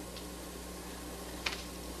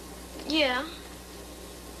 Yeah.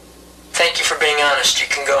 Thank you for being honest. You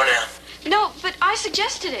can go now. No, but I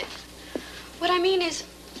suggested it. What I mean is...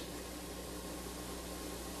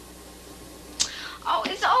 Oh,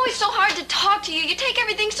 it's always so hard to talk to you. You take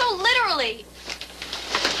everything so literally.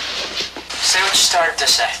 Say what you started to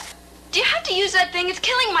say. Do you have to use that thing? It's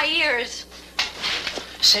killing my ears.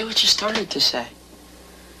 Say what you started to say.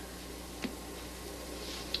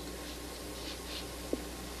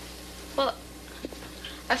 Well,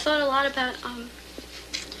 I thought a lot about,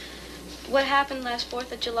 what happened last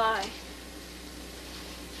 4th of July.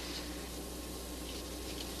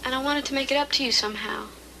 And I wanted to make it up to you somehow.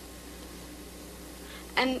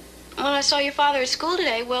 And when I saw your father at school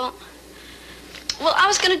today, well, I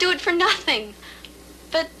was going to do it for nothing.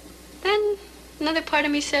 But then another part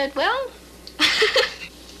of me said, well...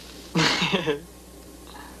 I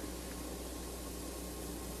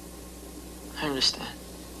understand.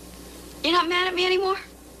 You're not mad at me anymore?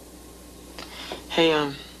 Hey,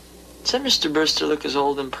 does that Mr. Brister look as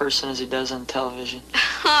old in person as he does on television?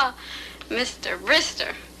 Mr.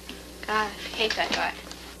 Brister. God, I hate that guy.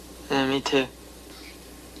 Yeah, me too.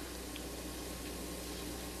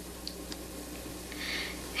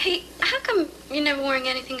 Hey, how come you're never wearing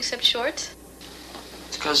anything except shorts?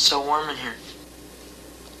 It's because it's so warm in here.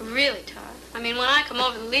 Really, Todd? I mean, when I come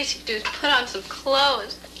over, the least you do is put on some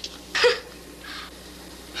clothes.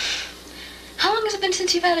 How long has it been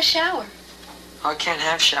since you've had a shower? Oh, I can't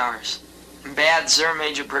have showers. Baths are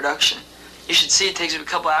major production. You should see it takes me a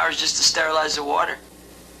couple hours just to sterilize the water.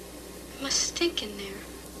 It must stink in there.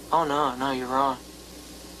 Oh, no, you're wrong.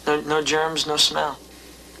 No germs, no smell.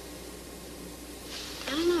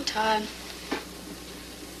 I don't know, Todd.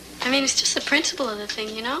 I mean, it's just the principle of the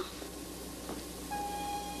thing, you know?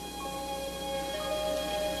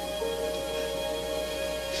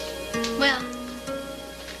 Well,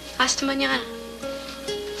 hasta mañana.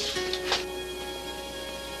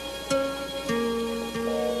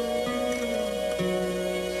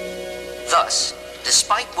 Thus,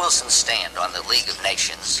 despite Wilson's stand on the League of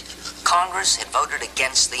Nations, Congress had voted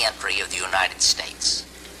against the entry of the United States.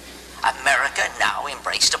 America now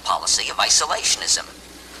embraced a policy of isolationism,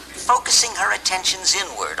 focusing her attentions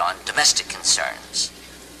inward on domestic concerns,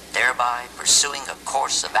 thereby pursuing a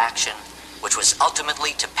course of action which was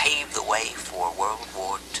ultimately to pave the way for World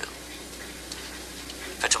War II.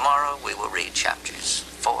 For tomorrow, we will read chapters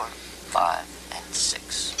 4, 5, and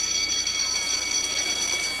 6.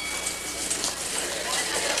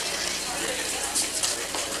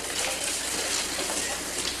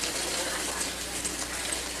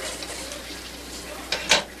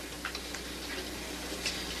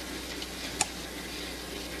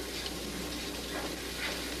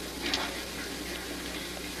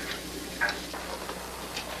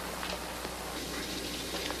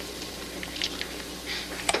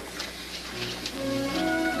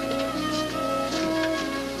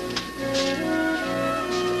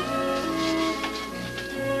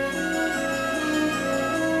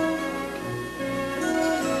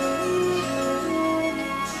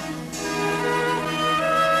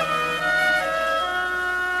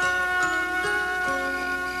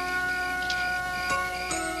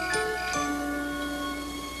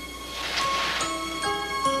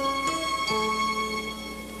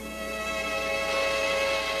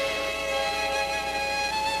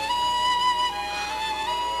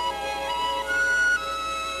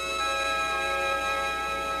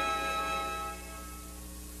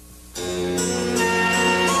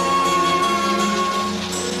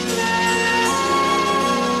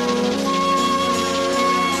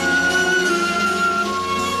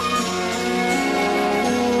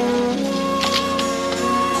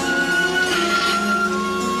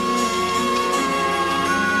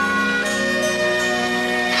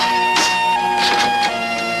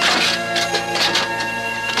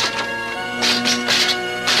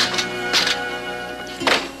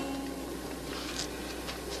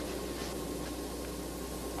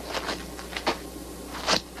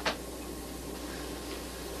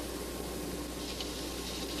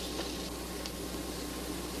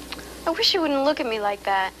 I wish you wouldn't look at me like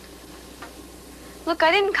that. Look,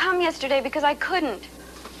 I didn't come yesterday because I couldn't.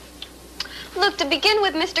 Look, to begin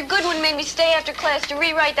with, Mr. Goodwin made me stay after class to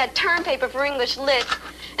rewrite that term paper for English Lit.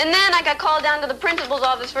 And then I got called down to the principal's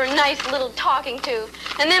office for a nice little talking to.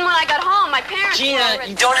 And then when I got home, my parents Gina, were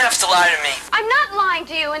already... you don't have to lie to me. I'm not lying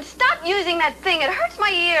to you, and stop using that thing. It hurts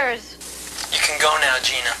my ears. You can go now,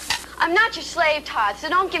 Gina. I'm not your slave, Todd, so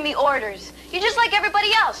don't give me orders. You're just like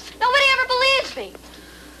everybody else. Nobody ever believes me.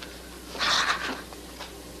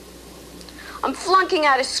 I'm flunking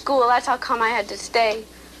out of school. That's how come I had to stay.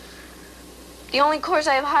 The only course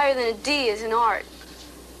I have higher than a D is in art.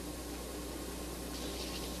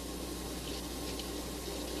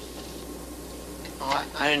 Oh,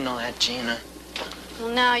 I didn't know that, Gina. Well,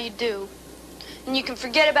 now you do. And you can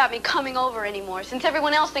forget about me coming over anymore. Since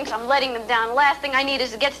everyone else thinks I'm letting them down, the last thing I need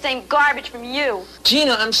is to get the same garbage from you.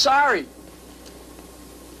 Gina, I'm sorry.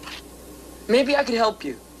 Maybe I could help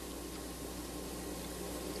you.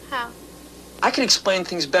 How? I could explain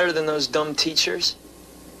things better than those dumb teachers.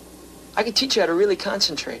 I could teach you how to really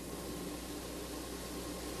concentrate.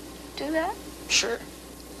 Do that? Sure.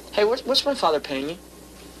 Hey, what's my father paying you?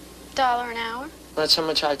 $1 an hour. That's how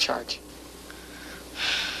much I charge.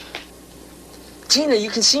 Gina, you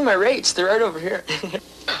can see my rates. They're right over here.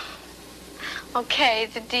 Okay,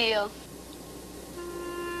 it's a deal.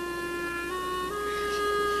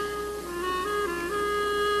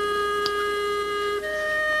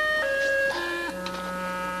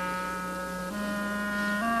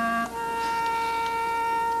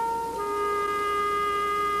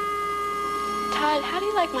 Todd, how do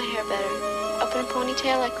you like my hair better? Up in a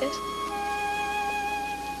ponytail like this?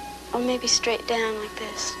 Or maybe straight down like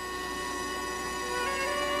this?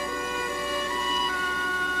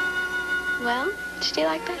 Well, which do you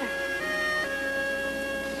like better?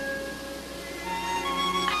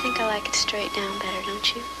 I think I like it straight down better,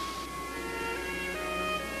 don't you?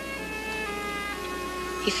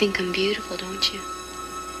 You think I'm beautiful, don't you?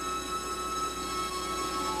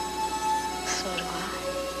 So do I.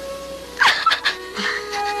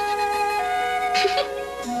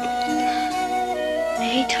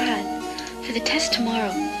 Hey, Todd, for the test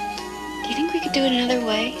tomorrow, do you think we could do it another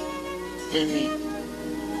way? What do you mean?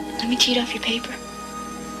 Let me cheat off your paper.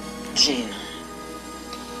 Gina.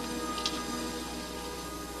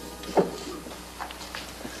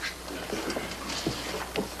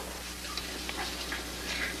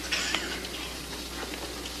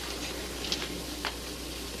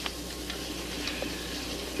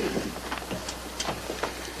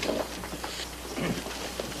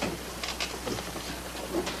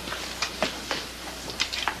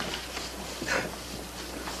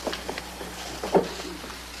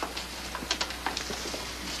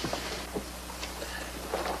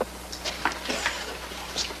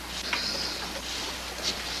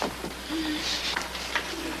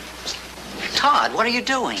 Todd, what are you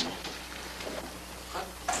doing?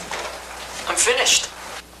 I'm finished.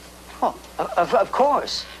 Oh, of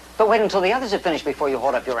course. But wait until the others are finished before you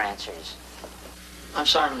hold up your answers. I'm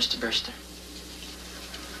sorry, Mr. Burster.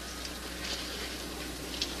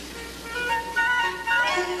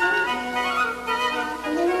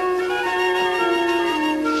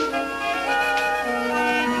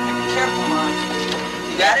 Be careful, Mom.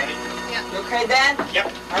 You got it? Yeah. You okay, Dad? Yep.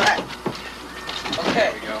 All right.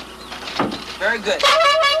 Okay. There we go. Very good.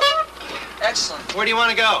 Excellent. Where do you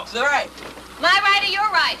want to go? To the right. My right or your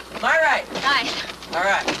right? My right. Nice. All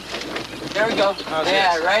right. There we go. How's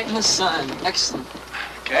yeah, this? right in the sun. Excellent.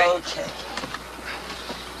 Okay. Okay.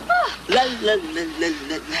 La la la la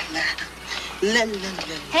la la la la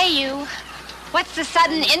la. Hey, you. What's the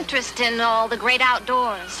sudden interest in all the great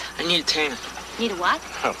outdoors? I need a tan. Need a what?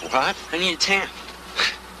 What? I need a tan.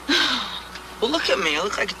 Well, look at me. I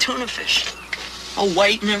look like a tuna fish. All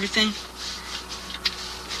white and everything.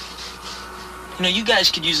 You know, you guys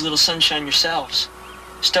could use a little sunshine yourselves.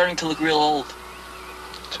 Starting to look real old.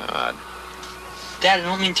 Todd. Dad, I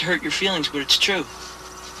don't mean to hurt your feelings, but it's true.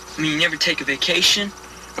 I mean, you never take a vacation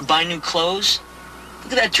or buy new clothes.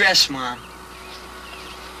 Look at that dress, Mom.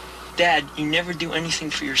 Dad, you never do anything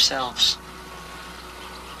for yourselves.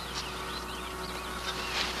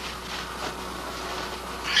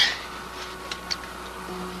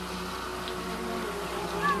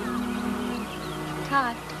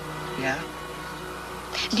 Todd, Yeah?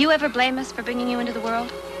 do you ever blame us for bringing you into the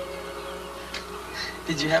world?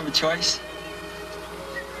 Did you have a choice?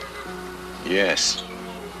 Yes.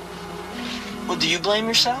 Well, do you blame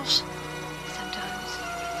yourselves? Sometimes.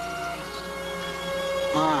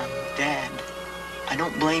 Mom, Dad, I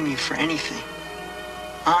don't blame you for anything.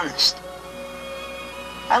 Honest.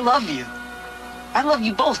 I love you. I love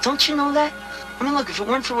you both. Don't you know that? I mean, look, if it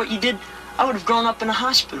weren't for what you did, I would have grown up in a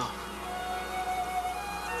hospital.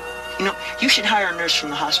 You know, you should hire a nurse from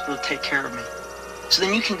the hospital to take care of me. So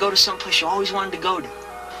then you can go to some place you always wanted to go to.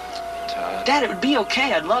 Todd. Dad, it would be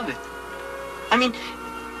okay. I'd love it. I mean,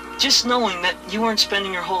 just knowing that you weren't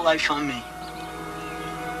spending your whole life on me.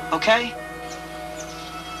 Okay?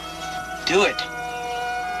 Do it.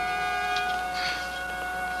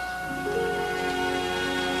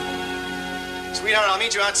 Sweetheart, I'll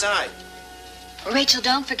meet you outside. Rachel,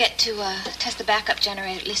 don't forget to test the backup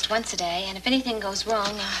generator at least once a day. And if anything goes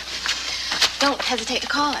wrong, don't hesitate to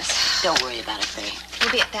call us. Don't worry about it, Faye.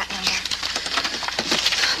 We'll be at that number.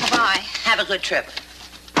 Bye-bye. Have a good trip.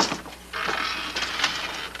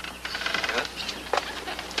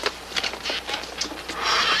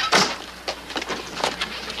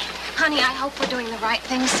 Honey, I hope we're doing the right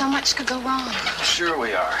thing. So much could go wrong. Sure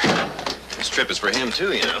we are. This trip is for him,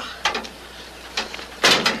 too, you know.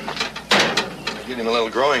 I give him a little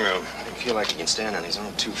growing room. I feel like he can stand on his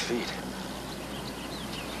own 2 feet.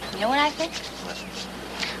 You know what I think? What?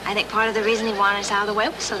 I think part of the reason he wanted us out of the way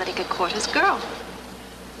was so that he could court his girl.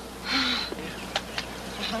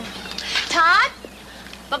 Todd?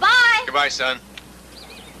 Bye-bye. Goodbye, son.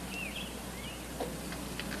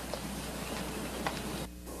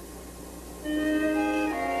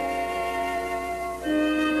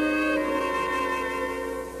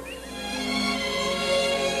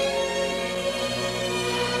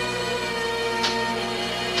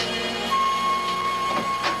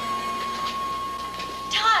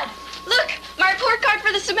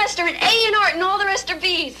 Semester, an A in art, and all the rest are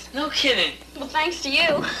B's. No kidding. Well, thanks to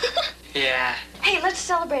you. Yeah. Hey, let's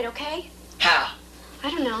celebrate, okay? How?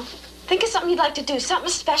 I don't know. Think of something you'd like to do, something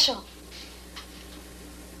special.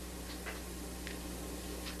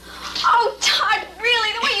 Oh, Todd,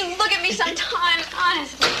 really? The way you look at me sometimes,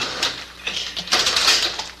 honestly.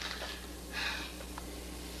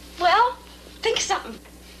 Well, think of something.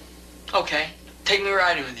 Okay. Take me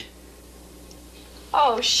riding with you.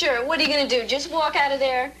 Oh, sure. What are you going to do? Just walk out of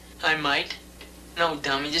there? I might. No,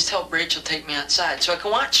 dummy. Just help Rachel take me outside so I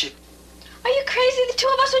can watch you. Are you crazy? The two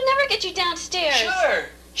of us would never get you downstairs. Sure.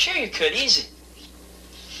 Sure you could. Easy.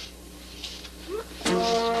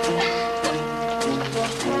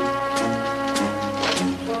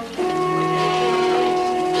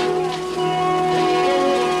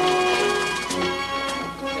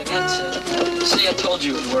 Okay, that's it. See, I told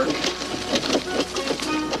you it would work.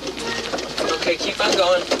 Okay, keep on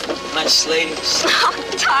going. Nice ladies. Oh,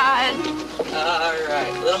 Todd. All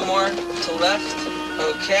right, a little more to left.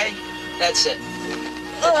 Okay, that's it.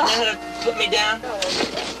 Know how to put me down?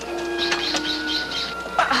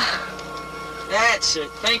 That's it.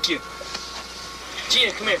 Thank you.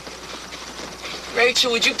 Gina, come here.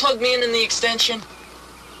 Rachel, would you plug me in the extension?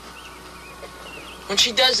 When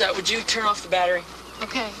she does that, would you turn off the battery?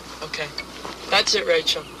 Okay. Okay. That's it,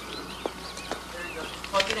 Rachel. There you go.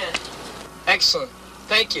 Plug it in. Excellent.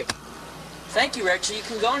 Thank you. Thank you, Rachel. You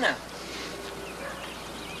can go now.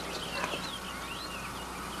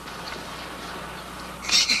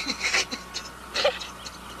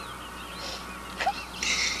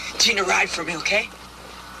 Gina, ride for me, okay?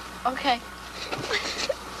 Okay.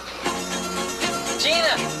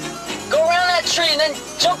 Gina, go around that tree and then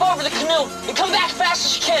jump over the canoe and come back fast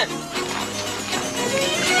as you can.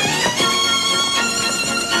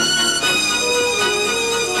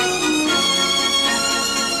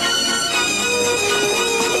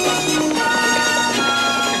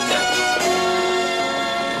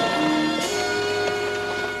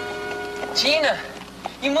 Gina,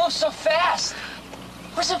 you move so fast.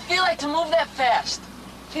 What does it feel like to move that fast?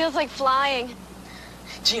 Feels like flying.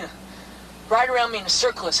 Gina, ride around me in a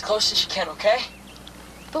circle as close as you can, okay?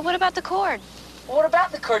 But what about the cord? Well, what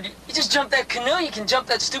about the cord? You just jump that canoe, you can jump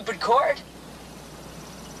that stupid cord.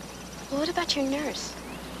 Well, what about your nurse?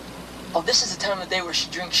 Oh, this is the time of day where she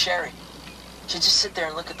drinks sherry. She'll just sit there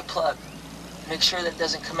and look at the plug. Make sure that it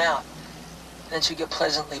doesn't come out. And then she'll get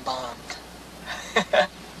pleasantly bombed.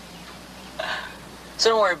 So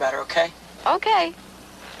don't worry about her, okay? Okay.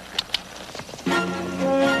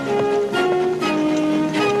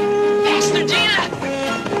 Faster, Gina!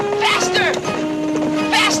 Faster!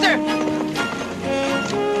 Faster!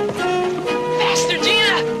 Faster,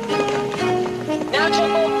 Gina! Now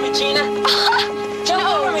jump over me, Gina. Jump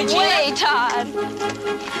over me, Gina. Way, Todd.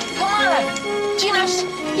 Come on. Gina,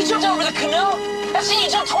 you jumped over the canoe. I've seen you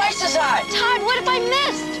jump twice as high. Todd, what if I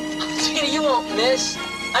missed? Gina, you won't miss.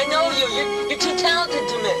 I know you. You're too talented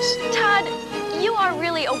to miss. Todd, you are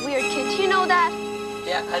really a weird kid. Do you know that?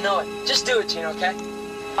 Yeah, I know it. Just do it, Gina, okay?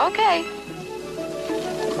 Okay.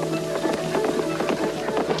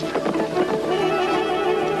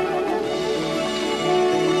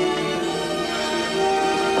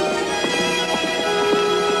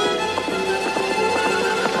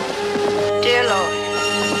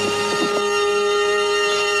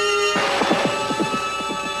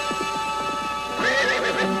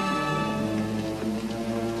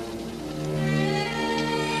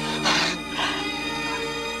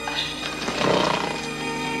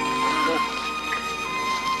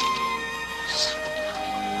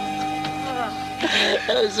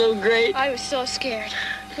 That was so great. I was so scared.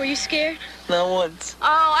 Were you scared? Not once. Oh,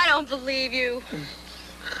 I don't believe you.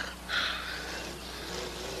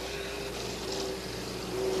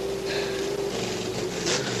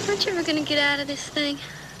 Aren't you ever gonna get out of this thing?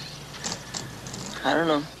 I don't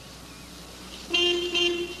know.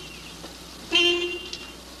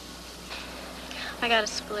 I got a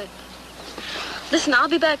split. Listen, I'll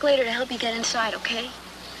be back later to help you get inside, okay?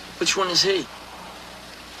 Which one is he?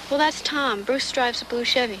 Well, that's Tom. Bruce drives a blue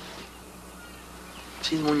Chevy. Is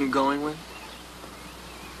he the one you're going with?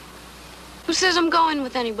 Who says I'm going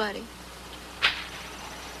with anybody?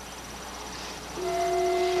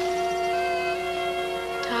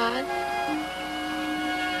 Todd,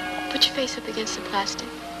 put your face up against the plastic.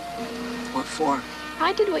 What for?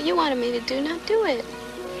 I did what you wanted me to do, now do it.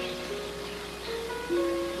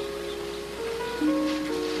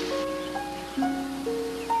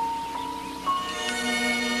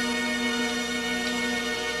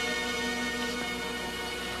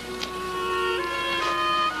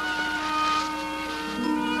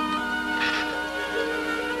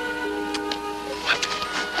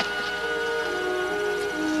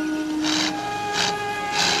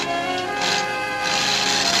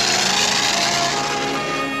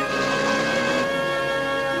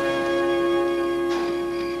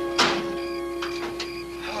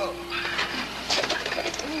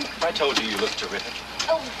 I told you you looked terrific.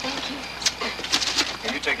 Oh, thank you.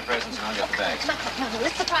 Here, you take the presents and I'll get the bags. No,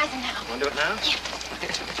 let's surprise him now. Want to do it now?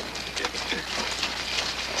 Yeah.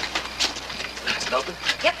 Is it open?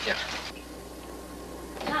 Yep. Yeah.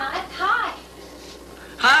 Todd, hi.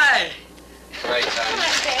 Hi. Right, Todd.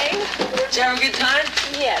 Hi, babe. Did you have a good time?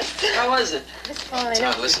 Yes. How was it? It's fine.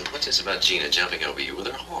 Todd, listen, what's this about Gina jumping over you with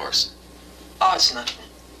her horse? Oh, it's nothing.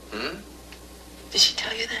 Hmm? Did she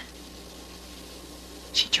tell you that?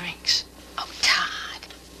 She drinks. Oh, Todd.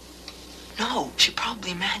 No, she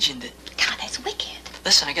probably imagined it. God, that's wicked.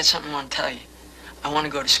 Listen, I got something I want to tell you. I want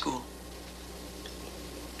to go to school.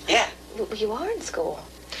 Yeah. You are in school.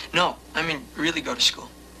 No, I mean really go to school.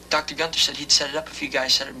 Dr. Gunther said he'd set it up if you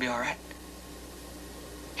guys said it'd be all right.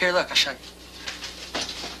 Here, look, I'll show you.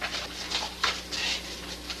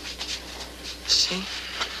 See?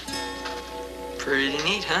 Pretty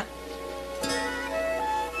neat, huh?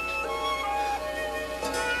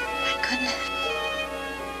 My goodness.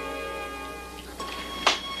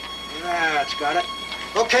 That's got it.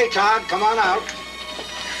 Okay, Todd, come on out.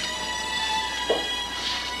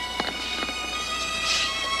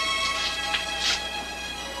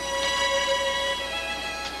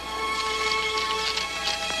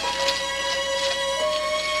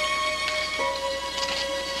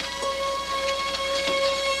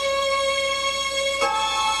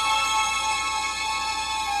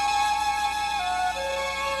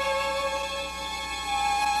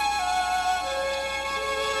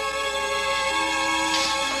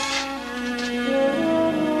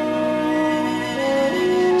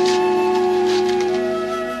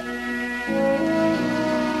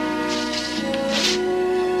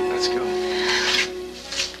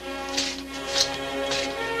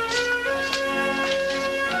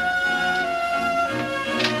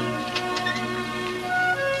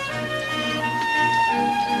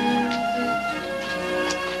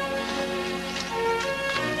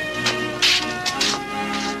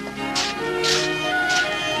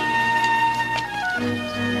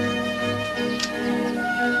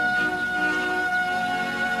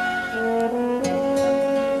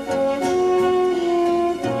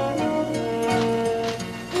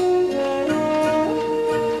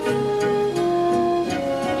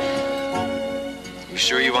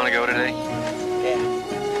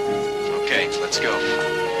 Let's go.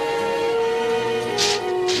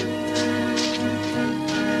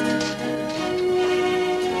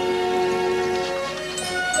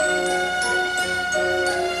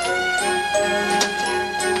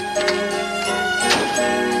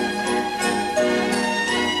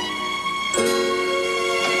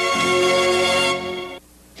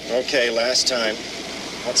 Okay, last time.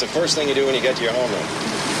 What's the first thing you do when you get to your homeroom?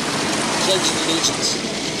 Pledge allegiance.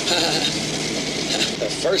 The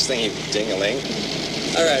first thing, you ding-a-ling.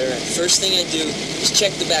 All right. First thing I do is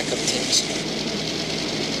check the backup tanks.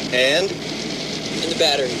 And the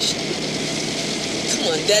batteries.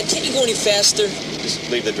 Come on, Dad, can't you go any faster? just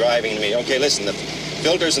leave the driving to me. Okay, listen, the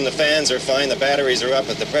filters and the fans are fine, the batteries are up,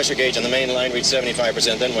 but the pressure gauge on the main line reached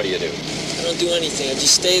 75%. Then what do you do? I don't do anything. I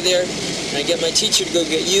just stay there, and I get my teacher to go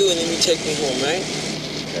get you, and then you take me home, right?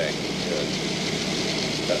 Okay, good.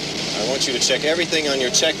 I want you to check everything on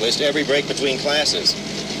your checklist, every break between classes,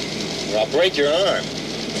 or I'll break your arm.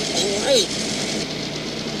 All right.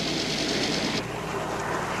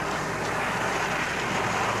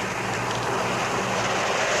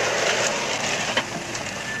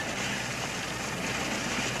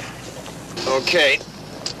 Okay.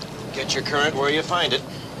 Get your current where you find it.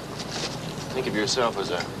 Think of yourself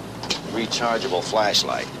as a rechargeable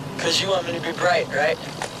flashlight. Because you want me to be bright, right?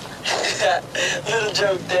 Little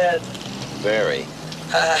joke, Dad. Very.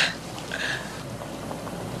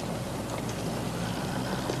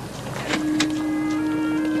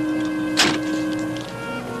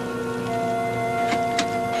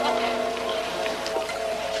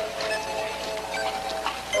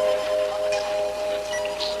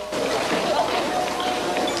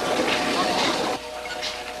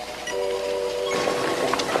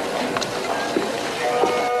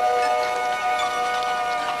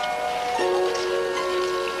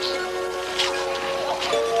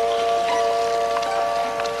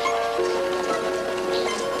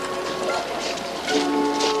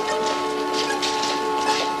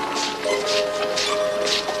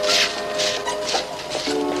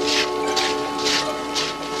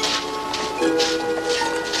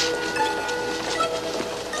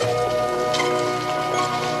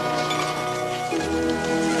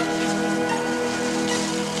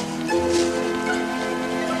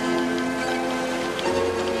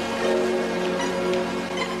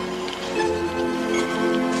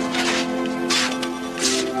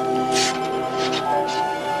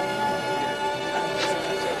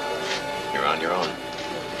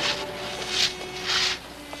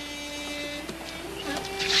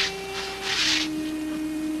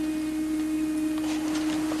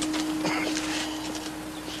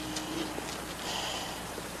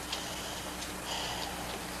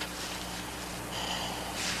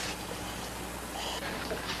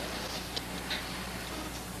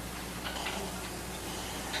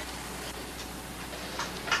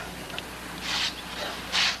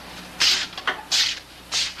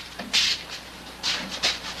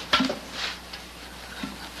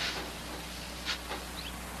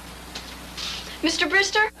 Mr.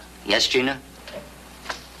 Brister? Yes, Gina?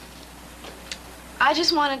 I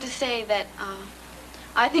just wanted to say that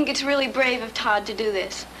I think it's really brave of Todd to do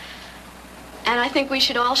this. And I think we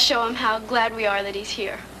should all show him how glad we are that he's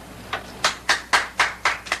here.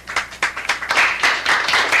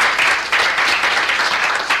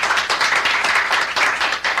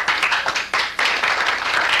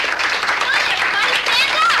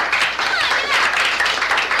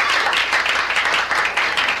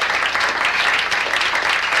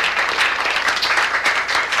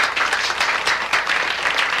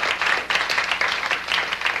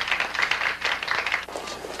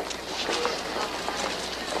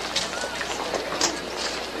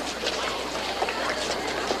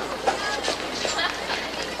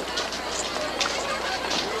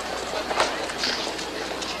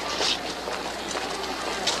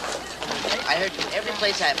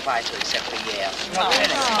 I applied to except for Yale.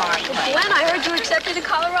 Gwen, I heard you accepted to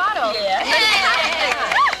Colorado. Yeah. Hey.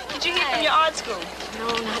 Did you hear from your art school? No,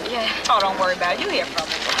 not yet. Oh, don't worry about it. You hear from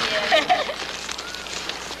me. Yeah.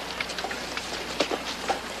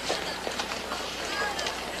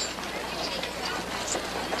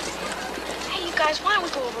 Hey, you guys, why don't we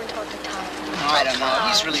go over and talk to Todd? No, I don't know.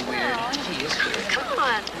 He's really weird. He is weird. Come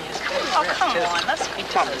on. Oh, come on. Let's be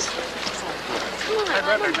talking. Come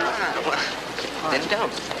on. Then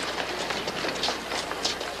don't.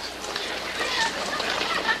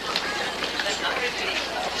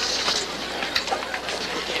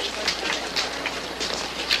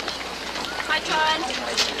 Hi, Todd.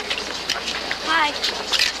 Hi.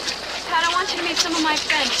 Todd, I want you to meet some of my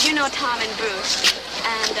friends. You know Tom and Bruce.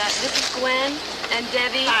 And this is Gwen and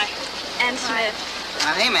Debbie. Hi. And Smith.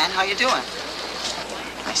 Hey, man. How you doing?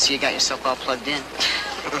 I see you got yourself all plugged in.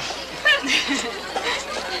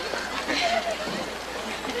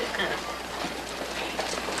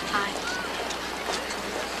 Hi.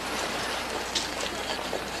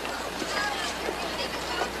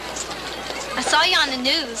 I saw you on the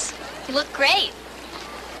news. You look great.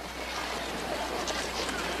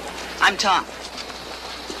 I'm Tom.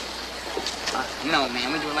 No,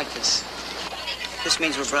 man, we do it like this. This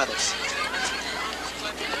means we're brothers.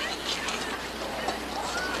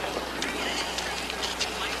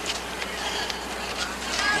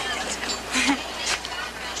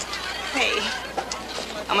 Hey.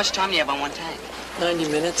 How much time do you have on one tank? 90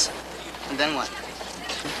 minutes. And then what?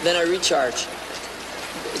 Then I recharge.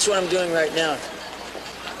 It's what I'm doing right now.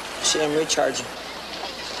 See, I'm recharging.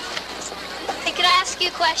 Hey, could I ask you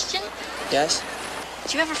a question? Yes?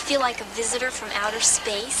 Do you ever feel like a visitor from outer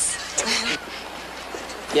space?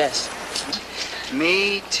 Yes.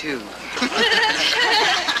 Me too.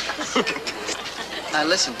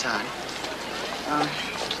 Listen, Todd.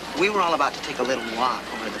 We were all about to take a little walk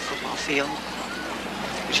over to the football field.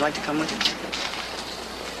 Would you like to come with us?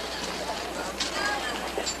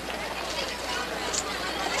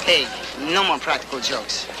 Hey, no more practical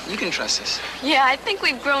jokes. You can trust us. Yeah, I think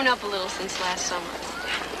we've grown up a little since last summer.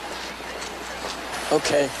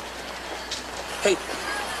 Okay. Hey,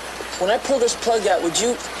 when I pull this plug out, would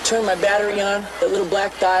you turn my battery on, that little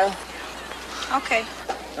black dial? Okay.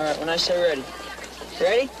 All right, when I say ready.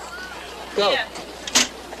 Ready? Go. Yeah.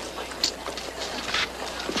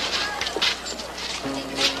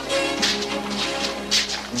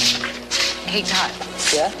 Hey, Todd.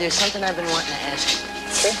 Yeah? There's something I've been wanting to ask you.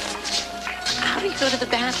 Sure. How do you go to the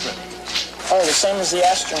bathroom? Oh, the same as the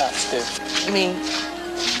astronauts do. You mean...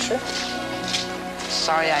 Sure.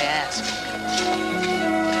 Sorry I asked.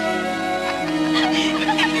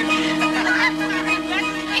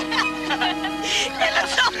 It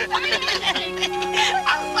looks so funny.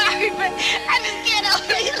 I'm sorry, but I just can't help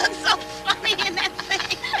it. You look so funny in that thing.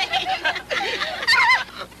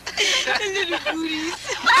 The little booties.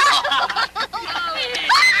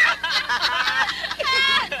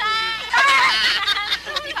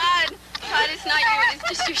 Todd, it's not you. It's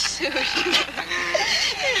just your suit.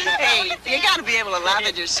 Hey, you gotta be able to laugh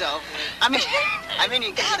at yourself. I mean,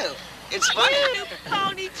 you gotta. It's funny. Little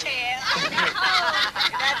ponytail.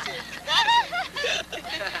 That's it.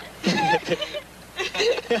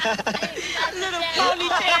 Little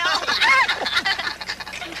ponytail.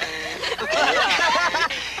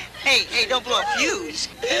 Hey, don't blow a fuse.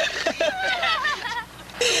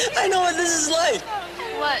 I know what this is like.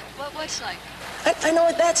 What's like? I know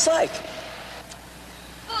what that's like.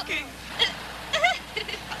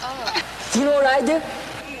 You know what I do?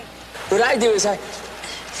 What I do is I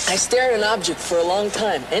stare at an object for a long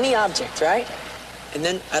time, any object, right? And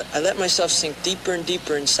then I let myself sink deeper and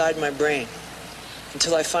deeper inside my brain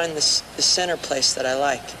until I find the center place that I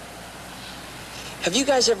like. Have you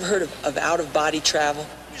guys ever heard of out-of-body travel?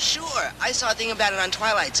 Sure. I saw a thing about it on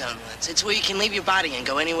Twilight Zone once. It's where you can leave your body and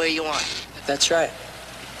go anywhere you want. That's right.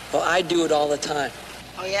 Well, I do it all the time.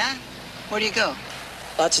 Oh, yeah? Where do you go?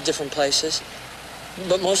 Lots of different places,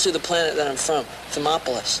 but mostly the planet that I'm from,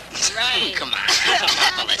 Thermopolis. Right. Come on.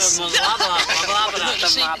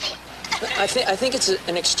 I think it's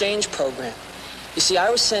an exchange program. You see, I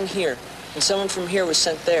was sent here, and someone from here was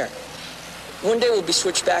sent there. One day we'll be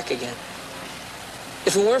switched back again.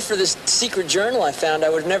 If it weren't for this secret journal I found, I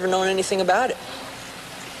would have never known anything about it.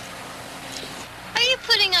 Are you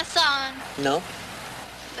putting us on? No?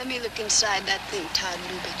 Let me look inside that thing, Todd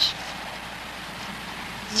Lubitsch.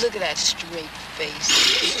 Look at that straight face.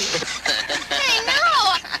 Hey,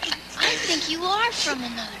 no! I think you are from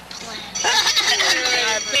another planet.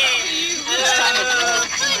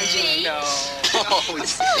 No. Oh,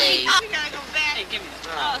 it's safe.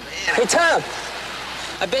 Hey, Tom!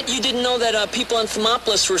 I bet you didn't know that people on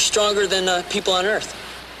Thermopolis were stronger than people on Earth.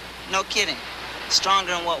 No kidding.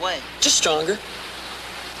 Stronger in what way? Just stronger.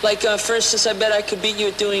 Like, for instance, I bet I could beat you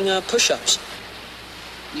at doing push-ups.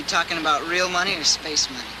 You talking about real money or space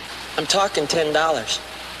money? I'm talking $10.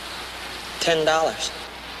 $10.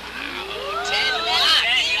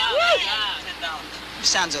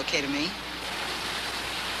 Sounds okay to me.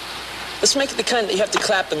 Let's make it the kind that you have to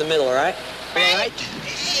clap in the middle, all right? All right?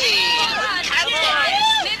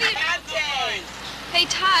 Hey,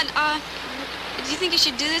 Todd, do you think you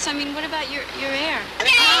should do this? I mean, what about your air?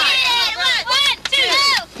 Yeah, 1, 2,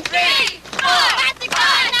 3, 4. That's the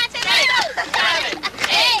car, not to 7,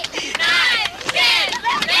 8, 9, 10,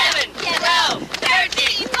 11, 12,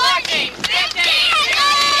 13, 14, 15,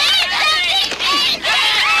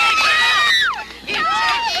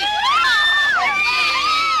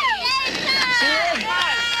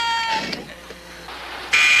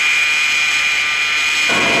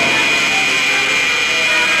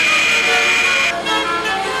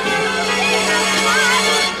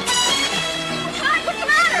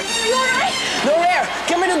 No air!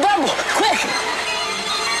 Give me the bubble! Quick!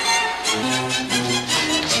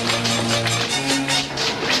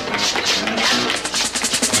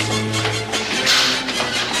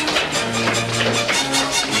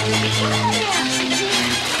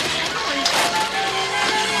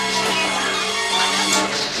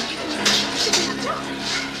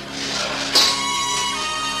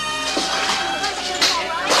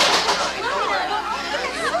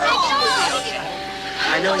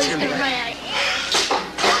 I know it's gonna be right.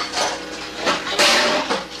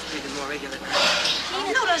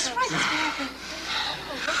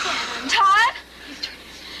 Todd?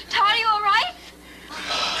 Todd, are you all right?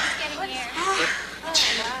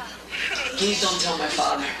 Please don't tell my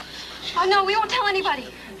father. Oh, no, we won't tell anybody.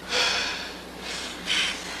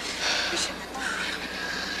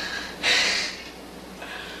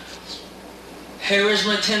 Hey, where's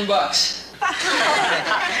my $10?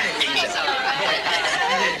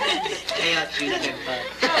 Stay out, sweet temper.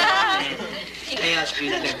 Stay out,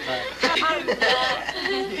 sweet temper.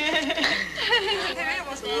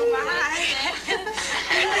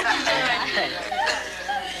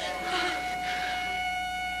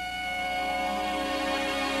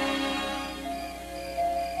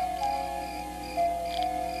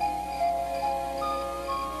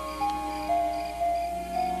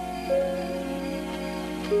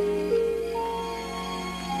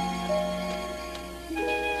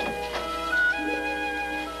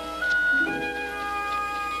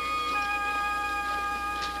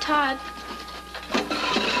 Todd,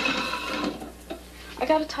 I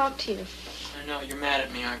gotta talk to you. I know, you're mad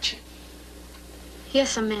at me, aren't you?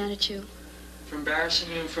 Yes, I'm mad at you. For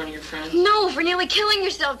embarrassing you in front of your friends? No, for nearly killing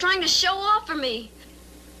yourself, trying to show off for me.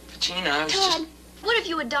 But Gina, I was Todd, what if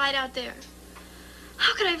you had died out there?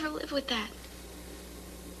 How could I ever live with that?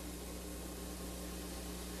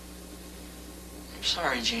 I'm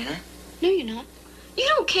sorry, Gina. No, you're not. You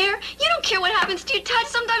don't care. You don't care what happens to you, Todd.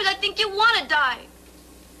 Sometimes I think you want to die.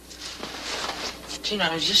 Gina,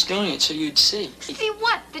 I was just doing it so you'd see. See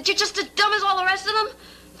what? That you're just as dumb as all the rest of them?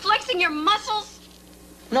 Flexing your muscles?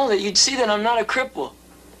 No, that you'd see that I'm not a cripple.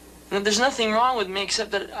 And that there's nothing wrong with me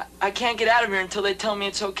except that I can't get out of here until they tell me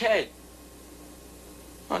it's okay.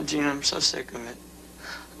 Oh, Gina, I'm so sick of it.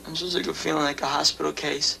 I'm so sick of feeling like a hospital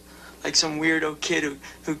case. Like some weirdo kid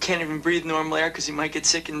who can't even breathe normal air because he might get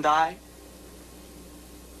sick and die.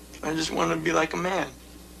 I just want to be like a man.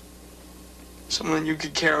 Someone you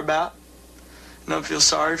could care about. Not feel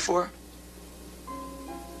sorry for?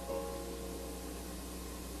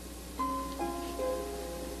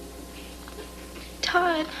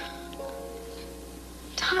 Todd,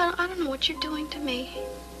 I don't know what you're doing to me.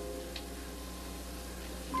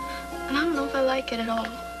 And I don't know if I like it at all.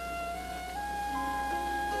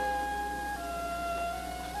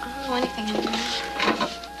 I don't know anything anymore.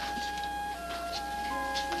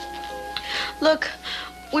 Look,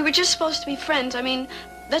 we were just supposed to be friends. I mean,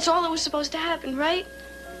 that's all that was supposed to happen, right?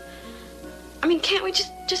 I mean, can't we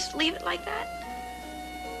just leave it like that?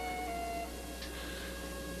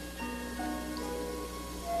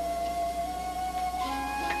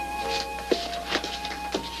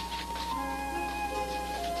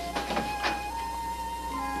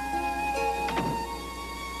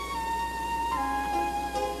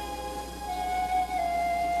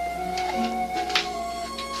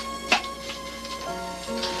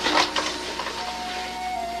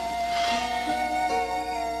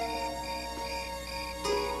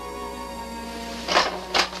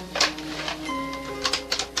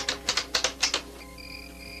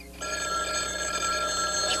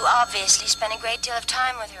 Obviously spent a great deal of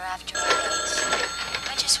time with her after our dates.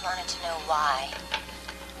 I just wanted to know why.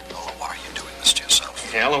 Oh, why are you doing this to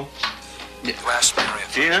yourself? Hello? You asked Mary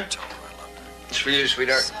if Gina? I could tell her I loved her. It's for you,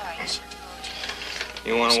 sweetheart. Sorry, she told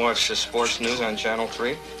you. You want to watch the sports news on Channel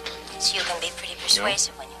 3? So you can be pretty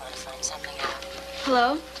persuasive when you want to find something out.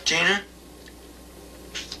 Hello? Gina?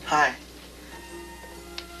 Hi.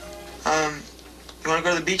 You want to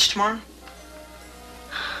go to the beach tomorrow?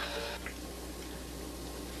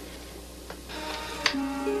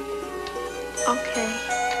 Okay.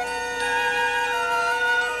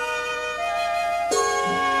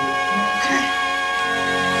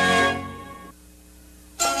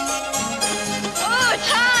 Oh,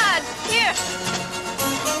 Todd! Here!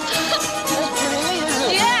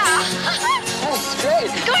 Yeah! That's great.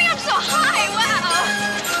 It's going up so high, wow!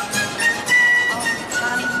 Oh,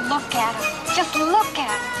 Johnny, look at her. Just look at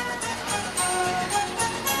her.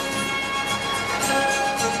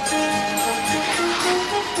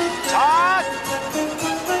 Todd!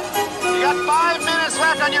 You got 5 minutes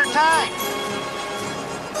left on your tank.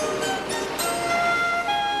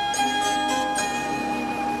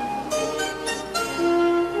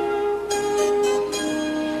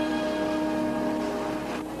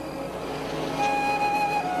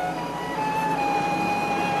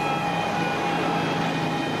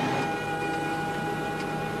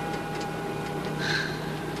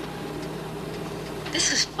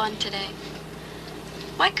 This was fun today.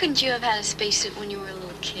 Why couldn't you have had a spacesuit when you were a little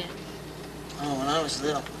kid? Oh, when I was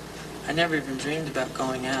little, I never even dreamed about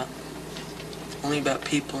going out. Only about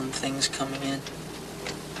people and things coming in.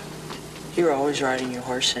 You were always riding your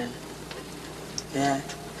horse in. Yeah.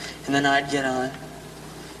 And then I'd get on.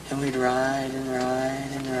 And we'd ride and ride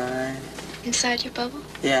and ride. Inside your bubble?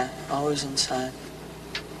 Yeah, always inside.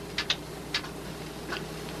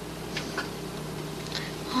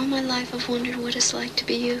 All my life I've wondered what it's like to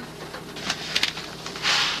be you.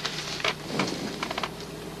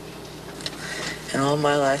 And all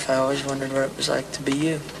my life I always wondered what it was like to be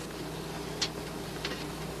you.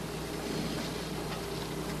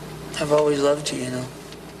 I've always loved you, you know.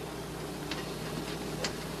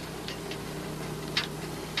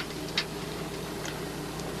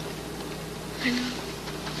 I know.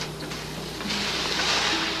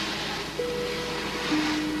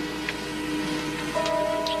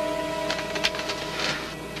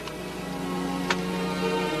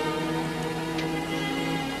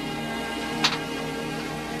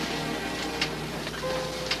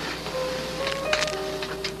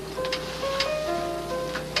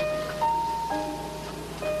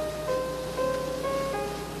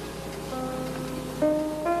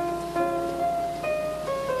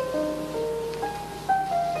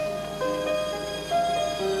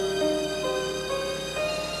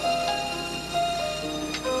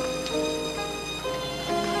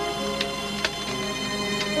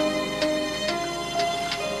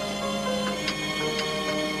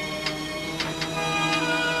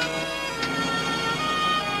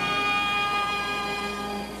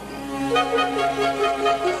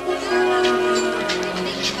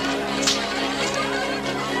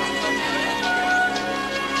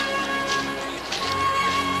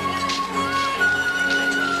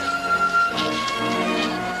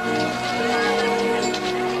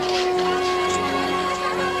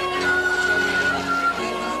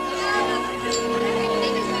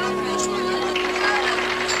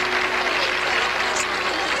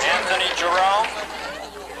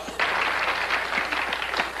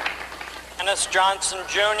 Johnson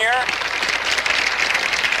Jr.,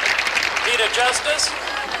 Peter Justice,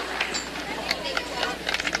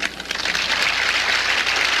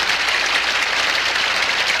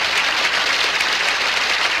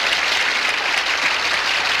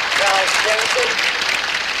 Charles Jamesy,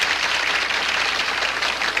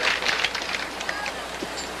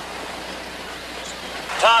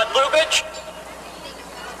 Todd Lubitsch,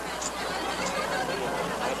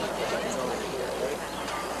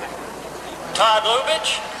 Todd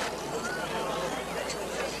Lubitsch,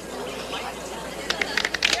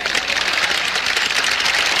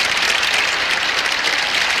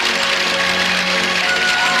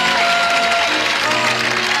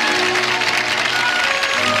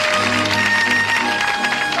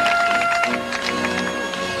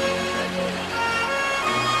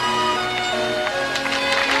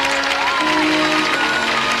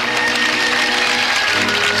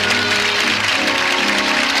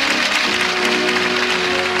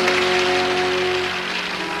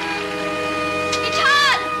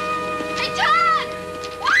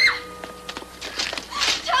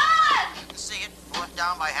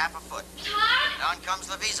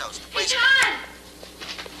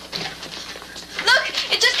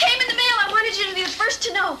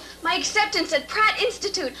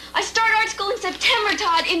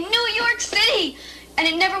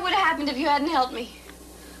 help me.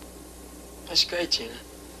 That's great, Gina.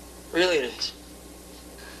 Really it is.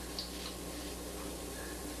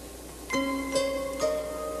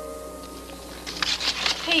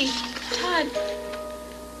 Hey, Todd.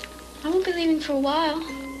 I won't be leaving for a while.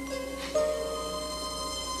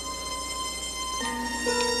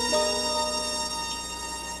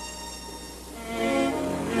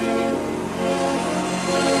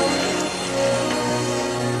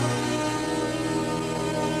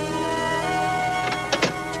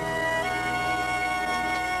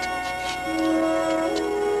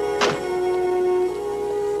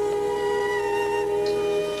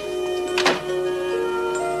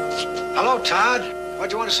 Todd, what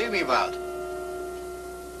do you want to see me about?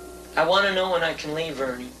 I want to know when I can leave,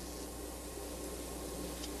 Ernie.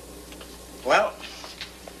 Well,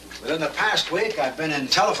 within the past week, I've been in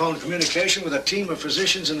telephone communication with a team of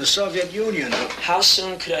physicians in the Soviet Union. How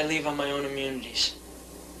soon could I leave on my own immunities?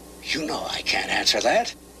 You know I can't answer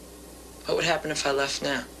that. What would happen if I left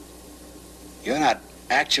now? You're not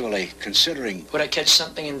actually considering... Would I catch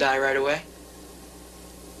something and die right away?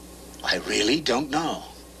 I really don't know.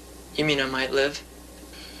 You mean I might live?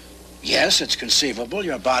 Yes, it's conceivable.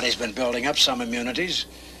 Your body's been building up some immunities.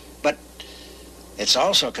 But it's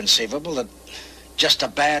also conceivable that just a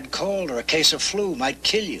bad cold or a case of flu might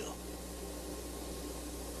kill you.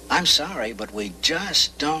 I'm sorry, but we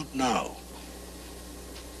just don't know.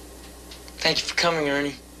 Thank you for coming,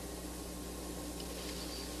 Ernie.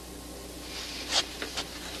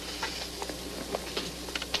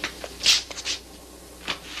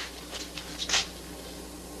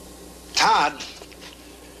 Todd,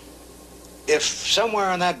 if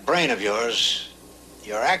somewhere in that brain of yours,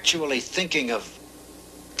 you're actually thinking of...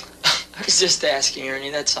 I was just asking,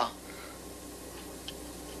 Ernie, that's all.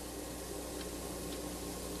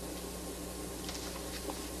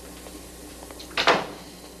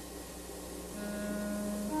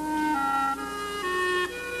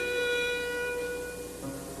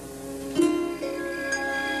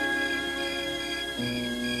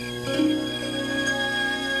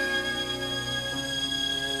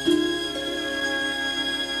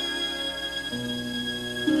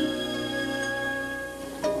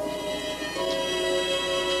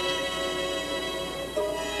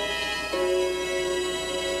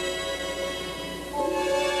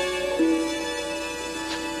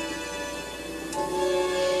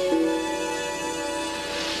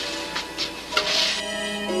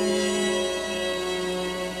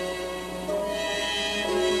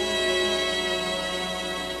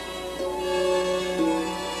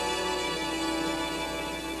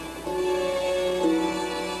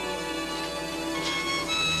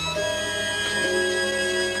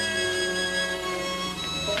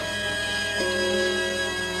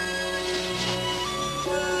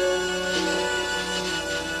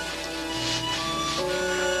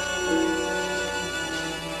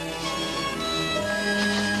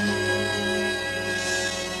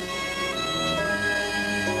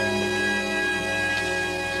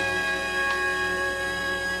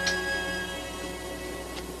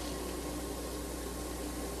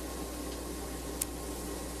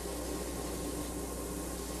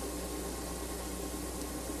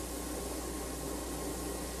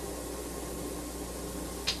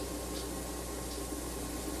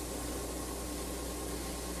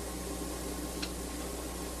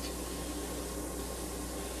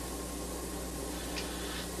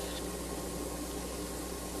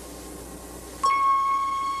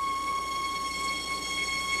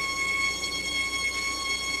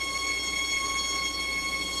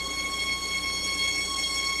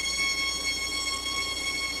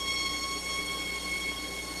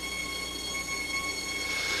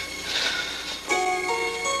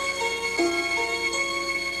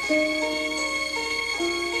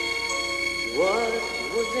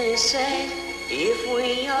 they say if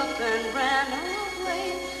we up and ran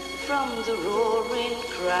away from the roaring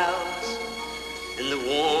crowds and the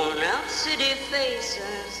worn-out city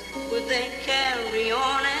faces, would they carry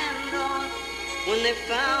on and on when they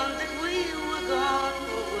found that we were gone,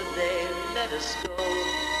 or would they let us go?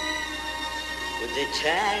 Would they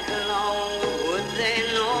tag along, or would they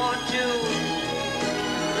know to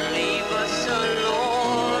leave us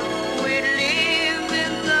alone? We'd live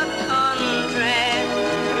in the country,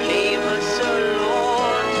 leave us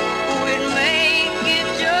alone. We'd make it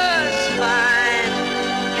just fine,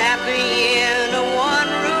 happy in a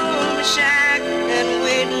one-room shack, and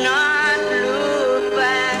we'd not look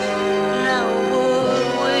back. Now would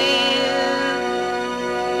we?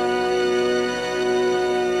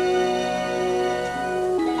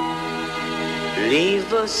 Leave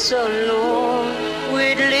us alone.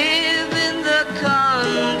 We'd live in the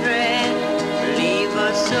country, leave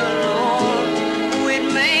us alone. We'd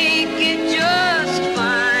make it just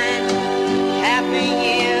fine, happy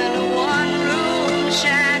in a one-room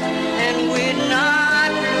shack, and we'd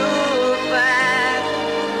not look back.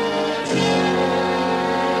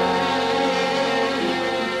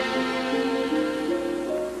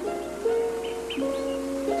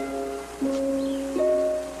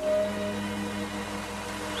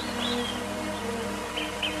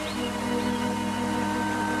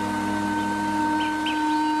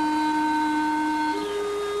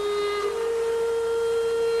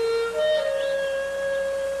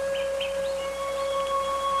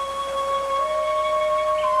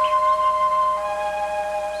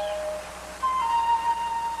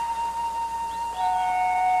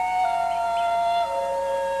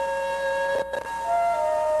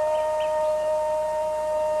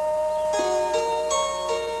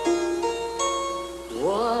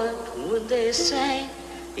 What would they say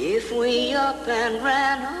if we up and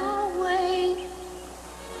ran away?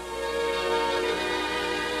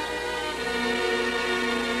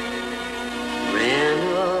 Ran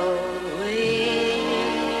away.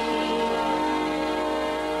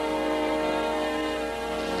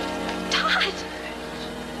 Todd!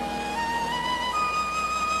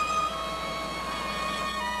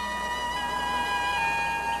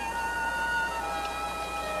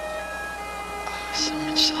 So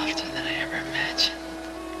much softer than I ever imagined.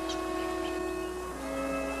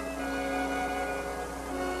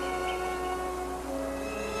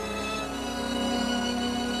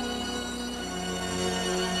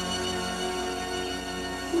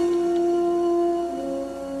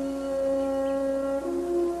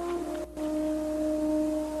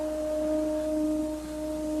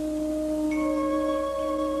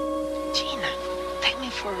 Gina, take me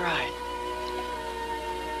for a ride.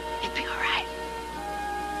 It'd be all right.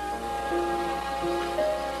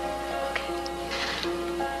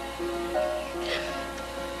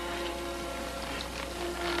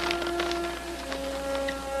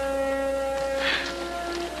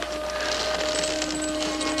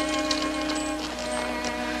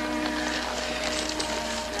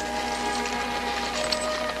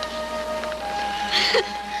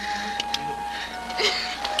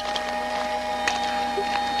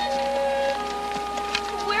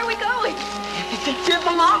 to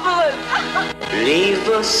Chippemopolis. Leave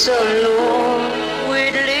us alone,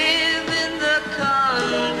 we'd live in the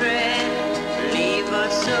country. Leave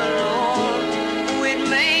us alone, we'd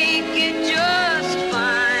make it just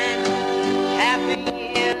fine. Happy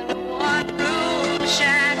in a one-room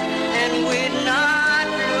shack, and we'd not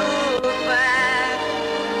look back.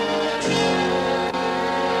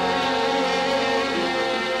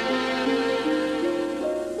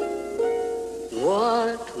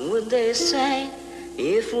 What would they say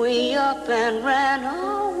if we up and ran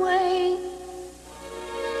away